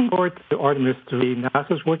 Looking forward to Artemis III,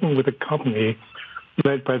 NASA is working with a company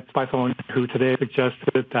led by someone who today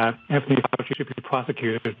suggested that Anthony Fauci should be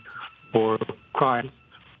prosecuted for crimes.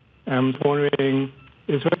 I'm wondering,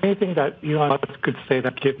 is there anything that Elon Musk could say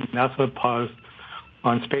that gives NASA a pause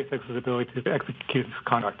on SpaceX's ability to execute this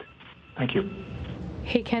conduct? Thank you.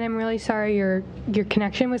 Hey, Ken, I'm really sorry your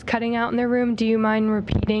connection was cutting out in the room. Do you mind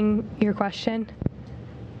repeating your question?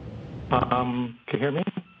 Can you hear me?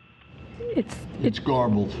 It's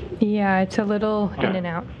garbled. Yeah, it's a little in and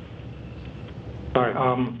out. All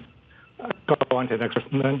right. Go on to the next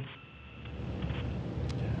question then.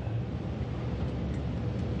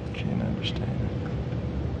 Can't understand.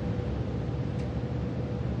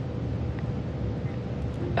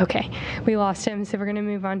 Okay, we lost him, so we're going to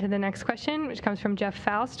move on to the next question, which comes from Jeff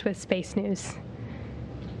Faust with Space News.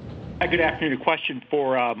 Hi, good afternoon. A question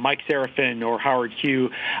for Mike Serafin or Howard Hugh.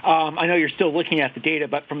 I know you're still looking at the data,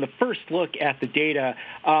 but from the first look at the data,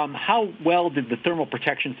 how well did the thermal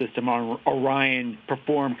protection system on Orion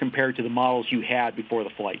perform compared to the models you had before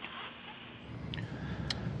the flight?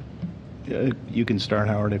 You can start,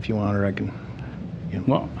 Howard, if you want, or I can.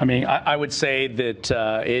 Well, I would say that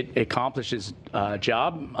it accomplishes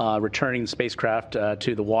job returning the spacecraft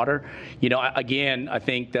to the water. Again, I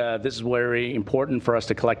think this is very important for us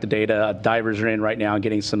to collect the data. Divers are in right now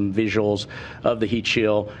getting some visuals of the heat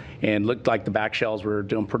shield, and looked like the back shells were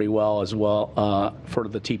doing pretty well as well for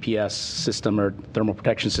the TPS system or thermal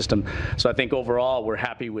protection system. So I think overall we're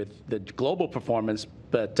happy with the global performance,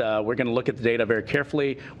 but we're going to look at the data very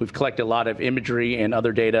carefully. We've collected a lot of imagery and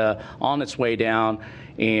other data on its way down,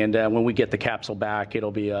 and when we get the capsule back,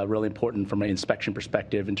 it'll be really important from an inspection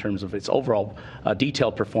perspective in terms of its overall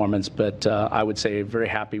detailed performance. But I would say very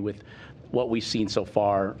happy with what we've seen so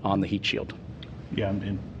far on the heat shield. Yeah,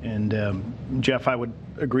 and Jeff, I would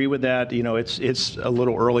agree with that. It's a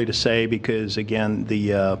little early to say because, again,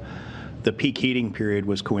 the peak heating period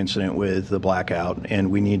was coincident with the blackout,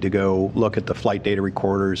 and we need to go look at the flight data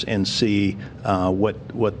recorders and see what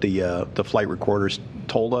the flight recorders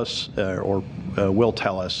told us or will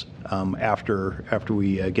tell us after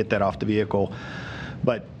we get that off the vehicle.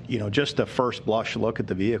 But just the first blush look at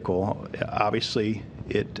the vehicle, obviously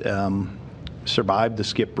it survived the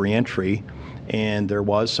skip reentry. And there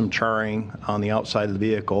was some charring on the outside of the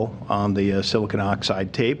vehicle on the silicon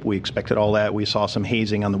oxide tape. We expected all that. We saw some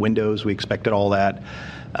hazing on the windows. We expected all that.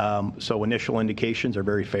 So initial indications are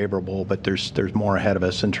very favorable, but there's more ahead of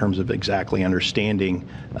us in terms of exactly understanding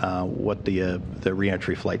what the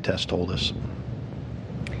reentry flight test told us.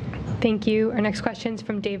 Thank you. Our next question is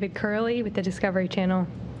from David Curley with the Discovery Channel.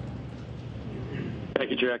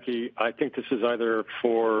 Thank you, Jackie. I think this is either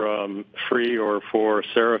for Free or for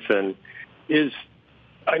Serafin.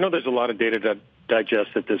 I know there's a lot of data to digest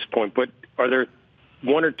at this point, but are there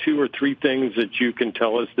one or two or three things that you can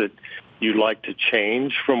tell us that you'd like to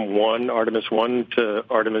change from Artemis 1 to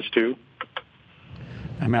Artemis 2?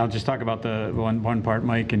 I'll just talk about the one part,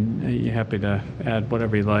 Mike, and you're happy to add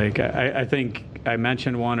whatever you like. I think I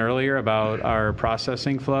mentioned one earlier about our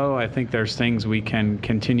processing flow. I think there's things we can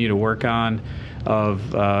continue to work on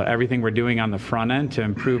of everything we're doing on the front end to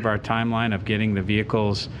improve our timeline of getting the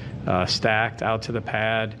vehicles stacked out to the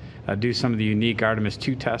pad, do some of the unique Artemis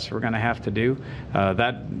II tests we're going to have to do.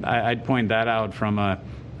 I'd point that out from a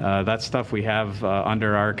That's stuff we have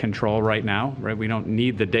under our control right now, right? We don't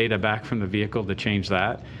need the data back from the vehicle to change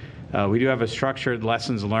that. We do have a structured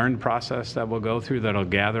lessons learned process that we'll go through that'll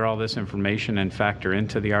gather all this information and factor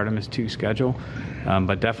into the Artemis II schedule.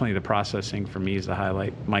 But definitely the processing for me is the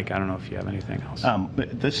highlight. Mike, I don't know if you have anything else.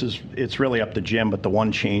 It's really up to Jim, but the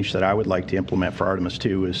one change that I would like to implement for Artemis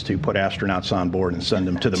II is to put astronauts on board and send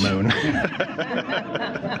them to the moon.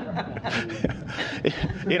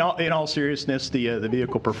 In all seriousness, the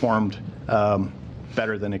vehicle performed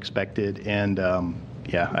better than expected, and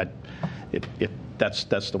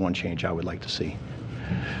that's the one change I would like to see.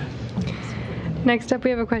 Next up,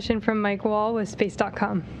 we have a question from Mike Wall with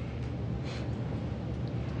Space.com.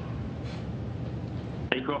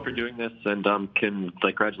 Thank you all for doing this, and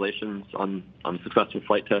congratulations on successful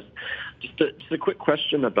flight test. Just a quick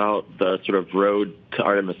question about the sort of road to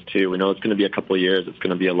Artemis II. We know it's going to be a couple of years. It's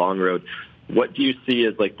going to be a long road. What do you see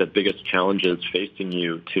as like the biggest challenges facing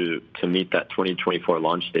you to meet that 2024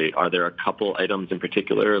 launch date? Are there a couple items in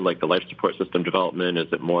particular, like the life support system development?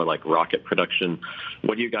 Is it more like rocket production?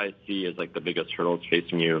 What do you guys see as like the biggest hurdles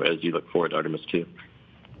facing you as you look forward to Artemis II?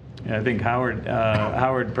 Yeah, I think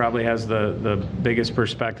Howard probably has the biggest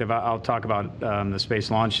perspective. I'll talk about the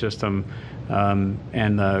Space Launch System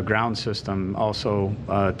and the ground system also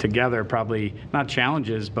together. Probably not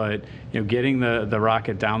challenges, but getting the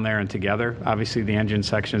rocket down there and together. Obviously, the engine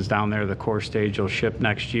section is down there. The core stage will ship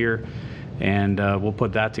next year, and we'll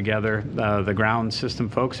put that together. The ground system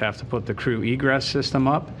folks have to put the crew egress system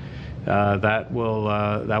up. That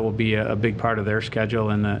will be a big part of their schedule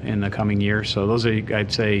in the coming year. So those are,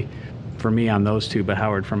 I'd say, for me on those two. But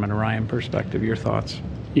Howard, from an Orion perspective, your thoughts?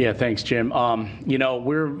 Yeah, thanks, Jim.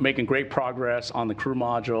 We're making great progress on the crew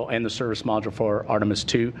module and the service module for Artemis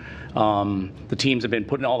II. The teams have been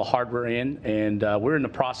putting all the hardware in, and we're in the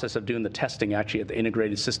process of doing the testing actually at the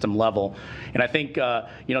integrated system level. And I think,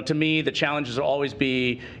 to me, the challenges will always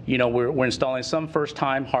be, we're installing some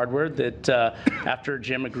first-time hardware that after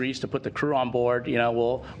Jim agrees to put the crew on board,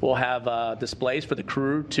 we'll have displays for the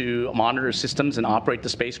crew to monitor systems and operate the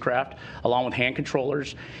spacecraft, along with hand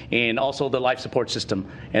controllers, and also the life support system.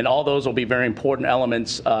 And all those will be very important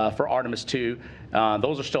elements for Artemis II.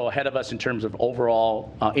 Those are still ahead of us in terms of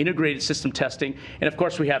overall integrated system testing. And of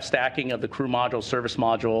course, we have stacking of the crew module, service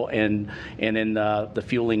module, and then the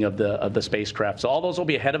fueling of the spacecraft. So all those will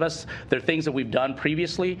be ahead of us. They're things that we've done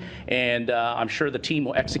previously, and I'm sure the team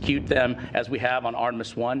will execute them as we have on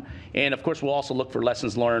Artemis I. And of course, we'll also look for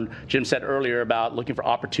lessons learned. Jim said earlier about looking for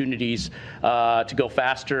opportunities to go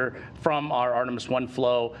faster from our Artemis I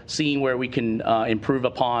flow, seeing where we can improve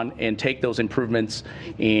upon and take those improvements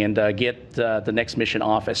and get the next mission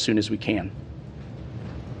off as soon as we can.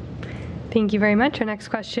 Thank you very much. Our next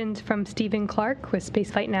question is from Stephen Clark with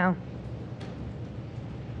Spaceflight Now.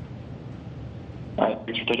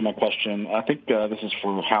 Thanks for taking my question. I think this is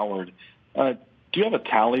for Howard. Do you have a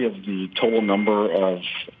tally of the total number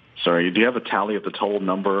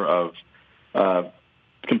of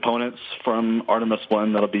components from Artemis I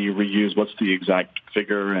that'll be reused? What's the exact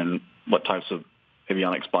figure, and what types of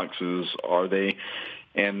avionics boxes are they?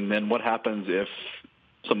 And then what happens if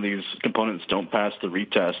some of these components don't pass the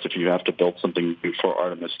retest? If you have to build something new for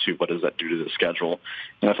Artemis II, what does that do to the schedule?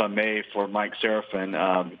 And if I may, for Mike Serafin,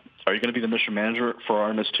 are you going to be the mission manager for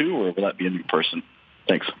Artemis II, or will that be a new person?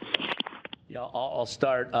 Thanks. Yeah, I'll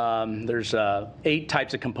start. There's 8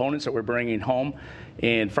 types of components that we're bringing home,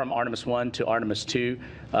 and from Artemis I to Artemis II.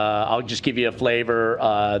 I'll just give you a flavor.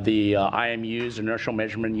 The IMUs, inertial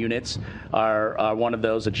measurement units, are one of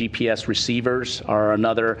those. The GPS receivers are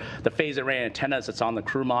another. The phase array antennas that's on the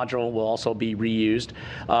crew module will also be reused.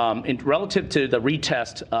 Relative to the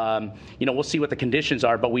retest, we'll see what the conditions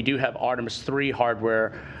are, but we do have Artemis III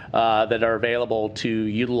hardware that are available to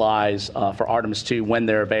utilize for Artemis II when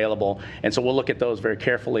they're available. And so we'll look at those very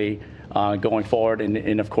carefully going forward.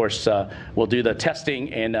 And of course, we'll do the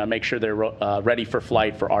testing and make sure they're ready for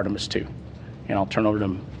flight for Artemis II. And I'll turn over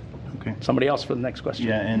to somebody else for the next question.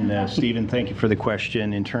 Yeah, and Stephen, thank you for the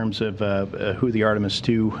question. In terms of who the Artemis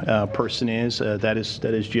II person is, that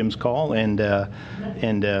is Jim's call, and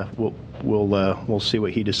we'll see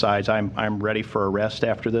what he decides. I'm ready for a rest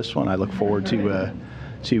after this one. I look forward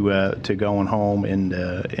to going home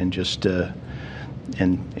and just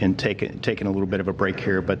and taking a little bit of a break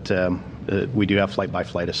here. But we do have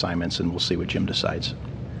flight-by-flight assignments, and we'll see what Jim decides.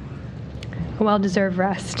 A well-deserved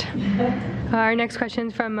rest. Our next question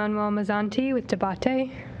is from Manuel Mazzanti with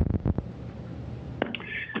Debate.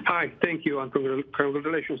 Hi, thank you, and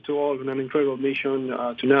congratulations to all on an incredible mission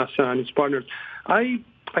to NASA and its partners. I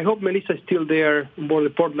I hope Melissa is still there on board the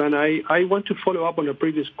Portland. I want to follow up on a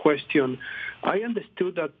previous question. I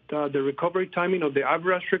understood that the recovery timing, or the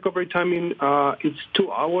average recovery timing, it's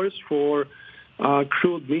 2 hours for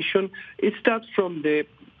crewed mission. Is that from the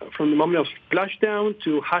moment of splashdown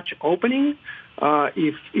to hatch opening?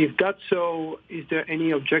 If that's so, is there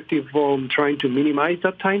any objective on trying to minimize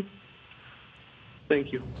that time?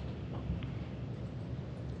 Thank you.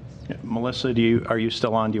 Melissa, are you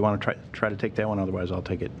still on? Do you want to try to take that one? Otherwise, I'll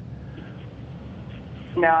take it.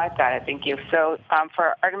 No, I've got it. Thank you. So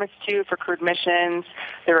for Artemis 2, for crewed missions,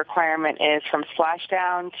 the requirement is from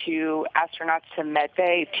splashdown to astronauts to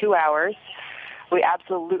medbay, 2 hours. We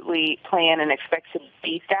absolutely plan and expect to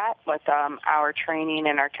beat that with our training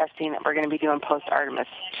and our testing that we're going to be doing post-Artemis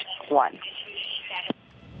 1.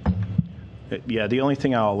 Yeah, the only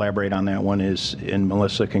thing I'll elaborate on that one is, and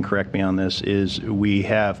Melissa can correct me on this, is we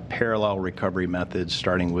have parallel recovery methods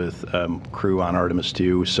starting with crew on Artemis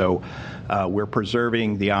 2. So we're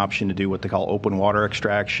preserving the option to do what they call open water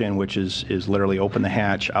extraction, which is literally open the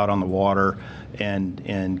hatch out on the water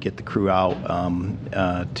and get the crew out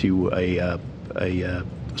to a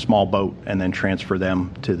small boat and then transfer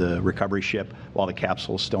them to the recovery ship while the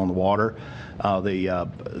capsule is still in the water.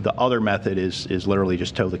 The other method is literally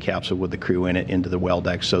just tow the capsule with the crew in it into the well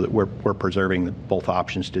deck, so that we're preserving both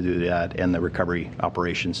options to do that, and the recovery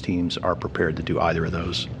operations teams are prepared to do either of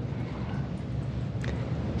those.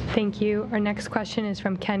 Thank you. Our next question is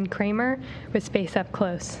from Ken Kramer with Space Up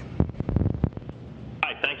Close.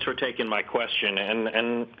 Hi, thanks for taking my question,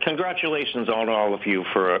 and congratulations on all of you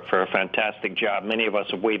for a fantastic job. Many of us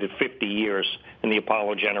have waited 50 years in the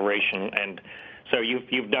Apollo generation, and so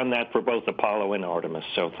you've done that for both Apollo and Artemis,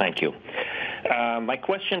 so thank you. My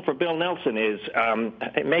question for Bill Nelson is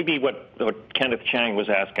maybe what Kenneth Chang was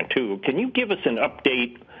asking too. Can you give us an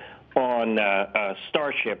update on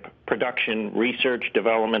Starship production, research,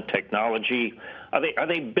 development, technology? Are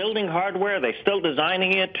they building hardware? Are they still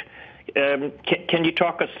designing it? Can you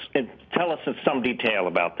tell us in some detail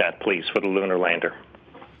about that, please, for the lunar lander?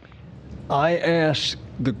 I ask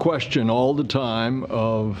the question all the time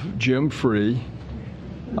of Jim Free,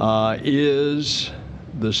 is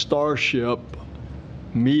the Starship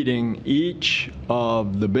meeting each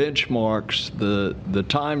of the benchmarks, the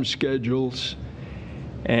time schedules?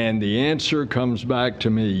 And the answer comes back to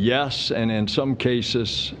me, yes, and in some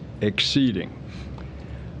cases, exceeding.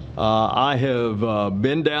 I have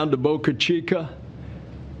been down to Boca Chica.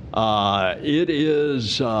 It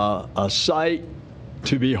is a sight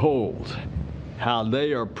to behold how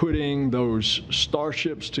they are putting those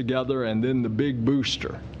starships together and then the big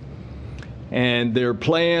booster. And their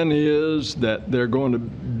plan is that they're going to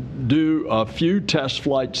do a few test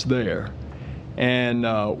flights there. And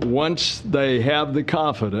once they have the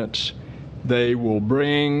confidence, they will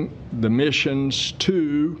bring the missions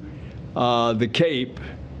to the Cape.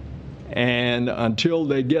 And until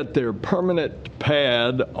they get their permanent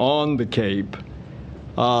pad on the Cape,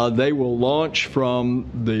 they will launch from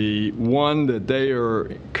the one that they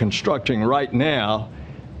are constructing right now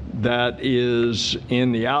that is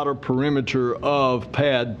in the outer perimeter of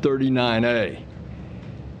pad 39A.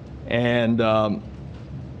 And,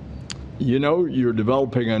 you know, you're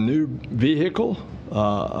developing a new vehicle,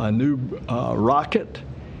 a new rocket,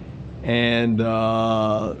 and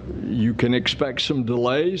you can expect some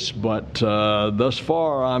delays, but thus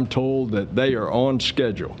far I'm told that they are on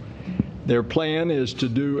schedule. Their plan is to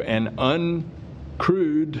do an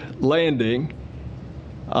uncrewed landing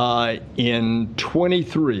in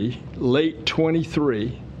 23, late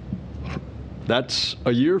 23. That's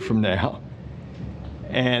a year from now.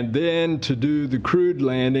 And then to do the crewed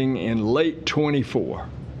landing in late 24.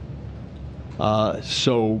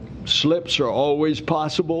 So slips are always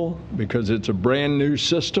possible because it's a brand new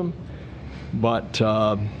system, but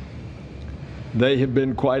they have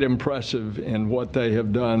been quite impressive in what they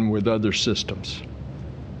have done with other systems.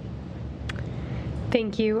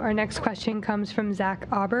 Thank you. Our next question comes from Zach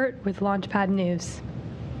Aubert with Launchpad News.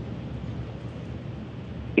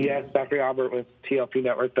 Yes, Zachary Aubert with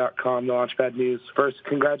TLPnetwork.com, the Launchpad News. First,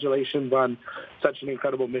 congratulations on such an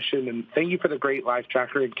incredible mission, and thank you for the great live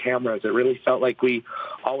tracker and cameras. It really felt like we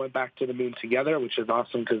all went back to the moon together, which is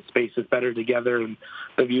awesome because space is better together and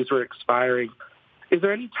the views were expiring. Is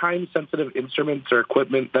there any time-sensitive instruments or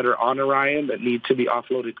equipment that are on Orion that need to be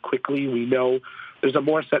offloaded quickly? We know there's a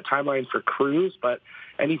more set timeline for crews, but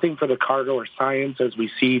anything for the cargo or science as we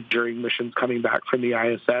see during missions coming back from the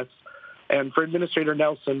ISS? And for Administrator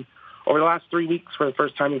Nelson, over the last 3 weeks, for the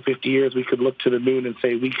first time in 50 years, we could look to the moon and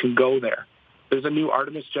say we can go there. There's a new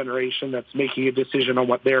Artemis generation that's making a decision on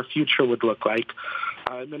what their future would look like.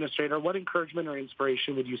 Administrator, what encouragement or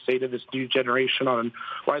inspiration would you say to this new generation on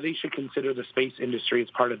why they should consider the space industry as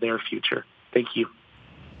part of their future? Thank you.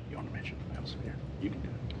 You want to mention something else here? You can do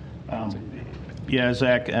it. Yeah,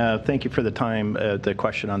 Zach, thank you for the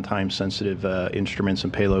question on time-sensitive instruments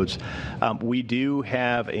and payloads. We do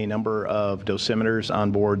have a number of dosimeters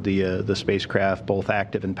on board the spacecraft, both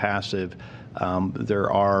active and passive.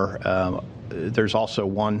 There's also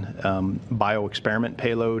one bioexperiment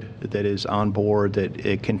payload that is on board that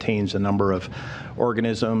it contains a number of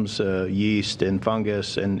organisms, yeast and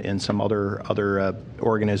fungus and some other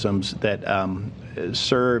organisms that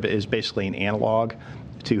serve as basically an analog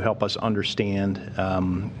to help us understand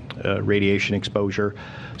radiation exposure.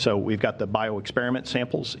 So we've got the bioexperiment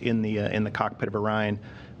samples in the cockpit of Orion.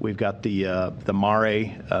 We've got the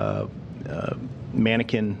Mare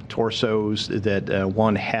mannequin torsos that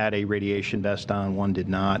one had a radiation vest on, one did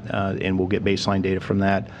not, and we'll get baseline data from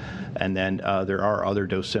that. And then there are other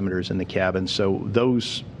dosimeters in the cabin. So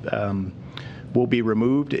those will be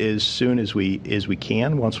removed as soon as we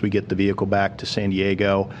can once we get the vehicle back to San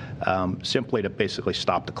Diego, simply to basically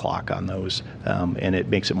stop the clock on those. And it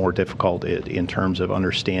makes it more difficult in terms of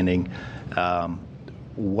understanding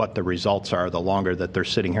what the results are the longer that they're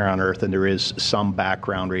sitting here on Earth. And there is some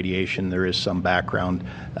background radiation, there is some background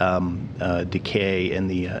decay in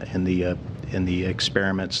the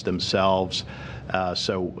experiments themselves.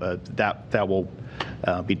 So that will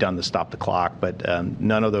be done to stop the clock, but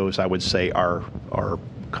none of those I would say are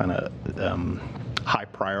kind of high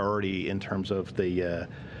priority in terms of the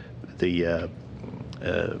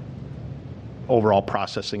overall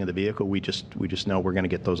processing of the vehicle. We just know we're going to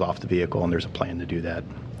get those off the vehicle, and there's a plan to do that.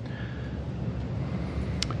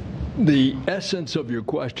 The essence of your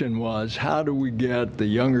question was, how do we get the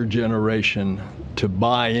younger generation to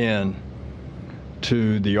buy in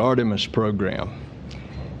to the Artemis program?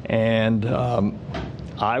 And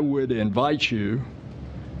I would invite you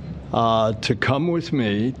to come with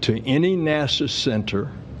me to any NASA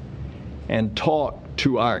center and talk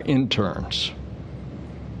to our interns.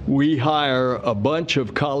 We hire a bunch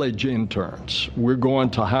of college interns. We're going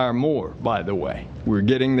to hire more, by the way. We're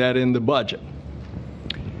getting that in the budget.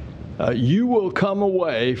 You will come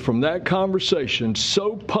away from that conversation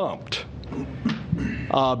so pumped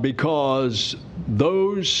because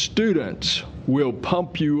those students will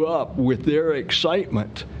pump you up with their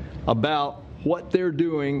excitement about what they're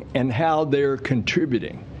doing and how they're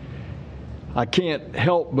contributing. I can't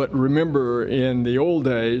help but remember in the old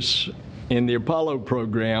days, in the Apollo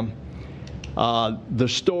program, the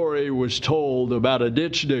story was told about a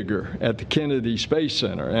ditch digger at the Kennedy Space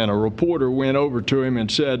Center, and a reporter went over to him and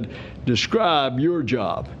said, "Describe your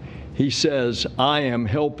job." He says, "I am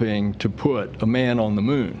helping to put a man on the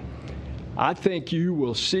moon." I think you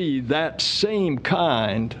will see that same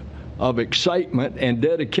kind of excitement and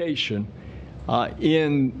dedication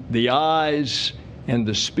in the eyes and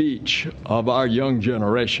the speech of our young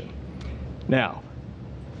generation. Now,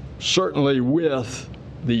 certainly with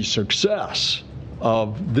the success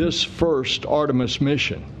of this first Artemis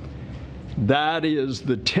mission, that is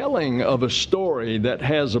the telling of a story that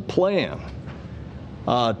has a plan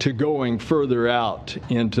to going further out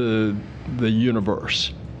into the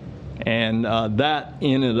universe. And that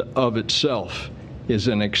in and of itself is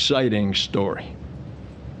an exciting story.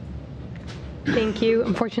 Thank you.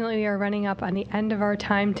 Unfortunately, we are running up on the end of our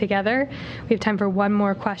time together. We have time for one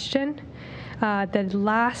more question. The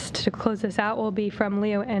last to close this out will be from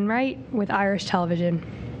Leo Enright with Irish Television.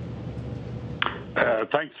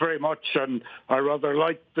 Thanks very much. And I rather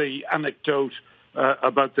like the anecdote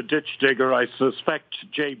about the ditch digger. I suspect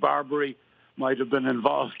Jay Barbary might have been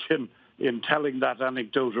involved in telling that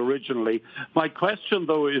anecdote originally. My question,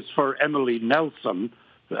 though, is for Emily Nelson,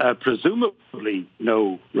 presumably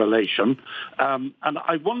no relation. And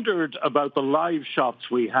I wondered about the live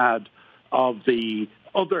shots we had of the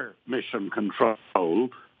other mission control,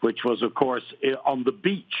 which was, of course, on the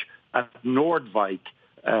beach at Noordwijk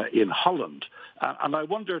in Holland. And I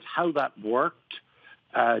wondered how that worked.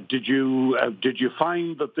 Did you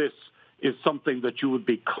find that this is something that you would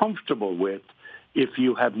be comfortable with if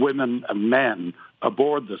you had women and men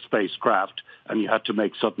aboard the spacecraft and you had to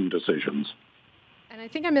make sudden decisions? And I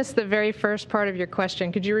think I missed the very first part of your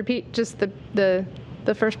question. Could you repeat just the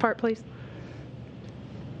first part, please?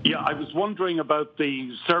 Yeah, I was wondering about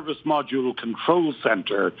the Service Module Control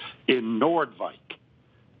Center in Noordwijk.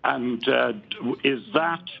 And is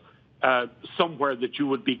that somewhere that you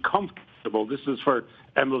would be comfortable? This is for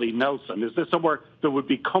Emily Nelson. Is this somewhere that would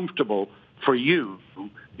be comfortable for you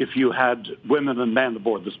if you had women and men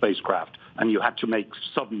aboard the spacecraft and you had to make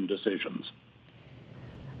sudden decisions?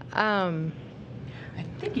 I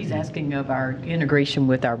think he's asking of our integration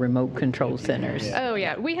with our remote control centers. Oh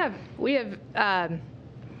yeah, we have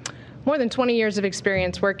more than 20 years of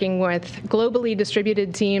experience working with globally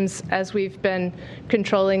distributed teams as we've been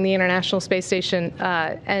controlling the International Space Station,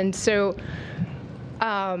 and so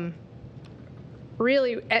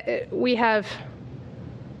really we have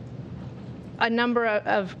a number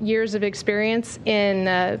of years of experience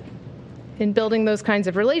in building those kinds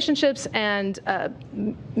of relationships and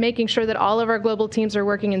making sure that all of our global teams are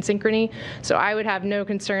working in synchrony. So I would have no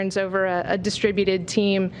concerns over a distributed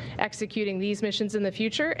team executing these missions in the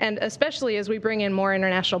future, and especially as we bring in more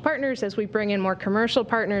international partners, as we bring in more commercial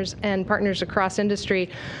partners and partners across industry,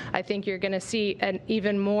 I think you're going to see an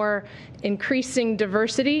even more increasing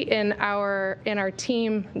diversity in our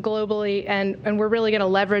team globally, and we're really going to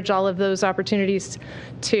leverage all of those opportunities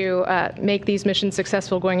to make these missions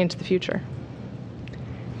successful going into the future.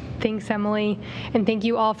 Thanks, Emily, and thank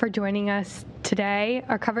you all for joining us today.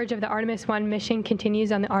 Our coverage of the Artemis 1 mission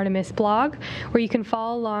continues on the Artemis blog, where you can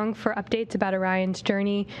follow along for updates about Orion's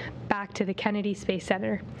journey back to the Kennedy Space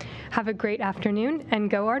Center. Have a great afternoon, and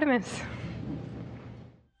go Artemis!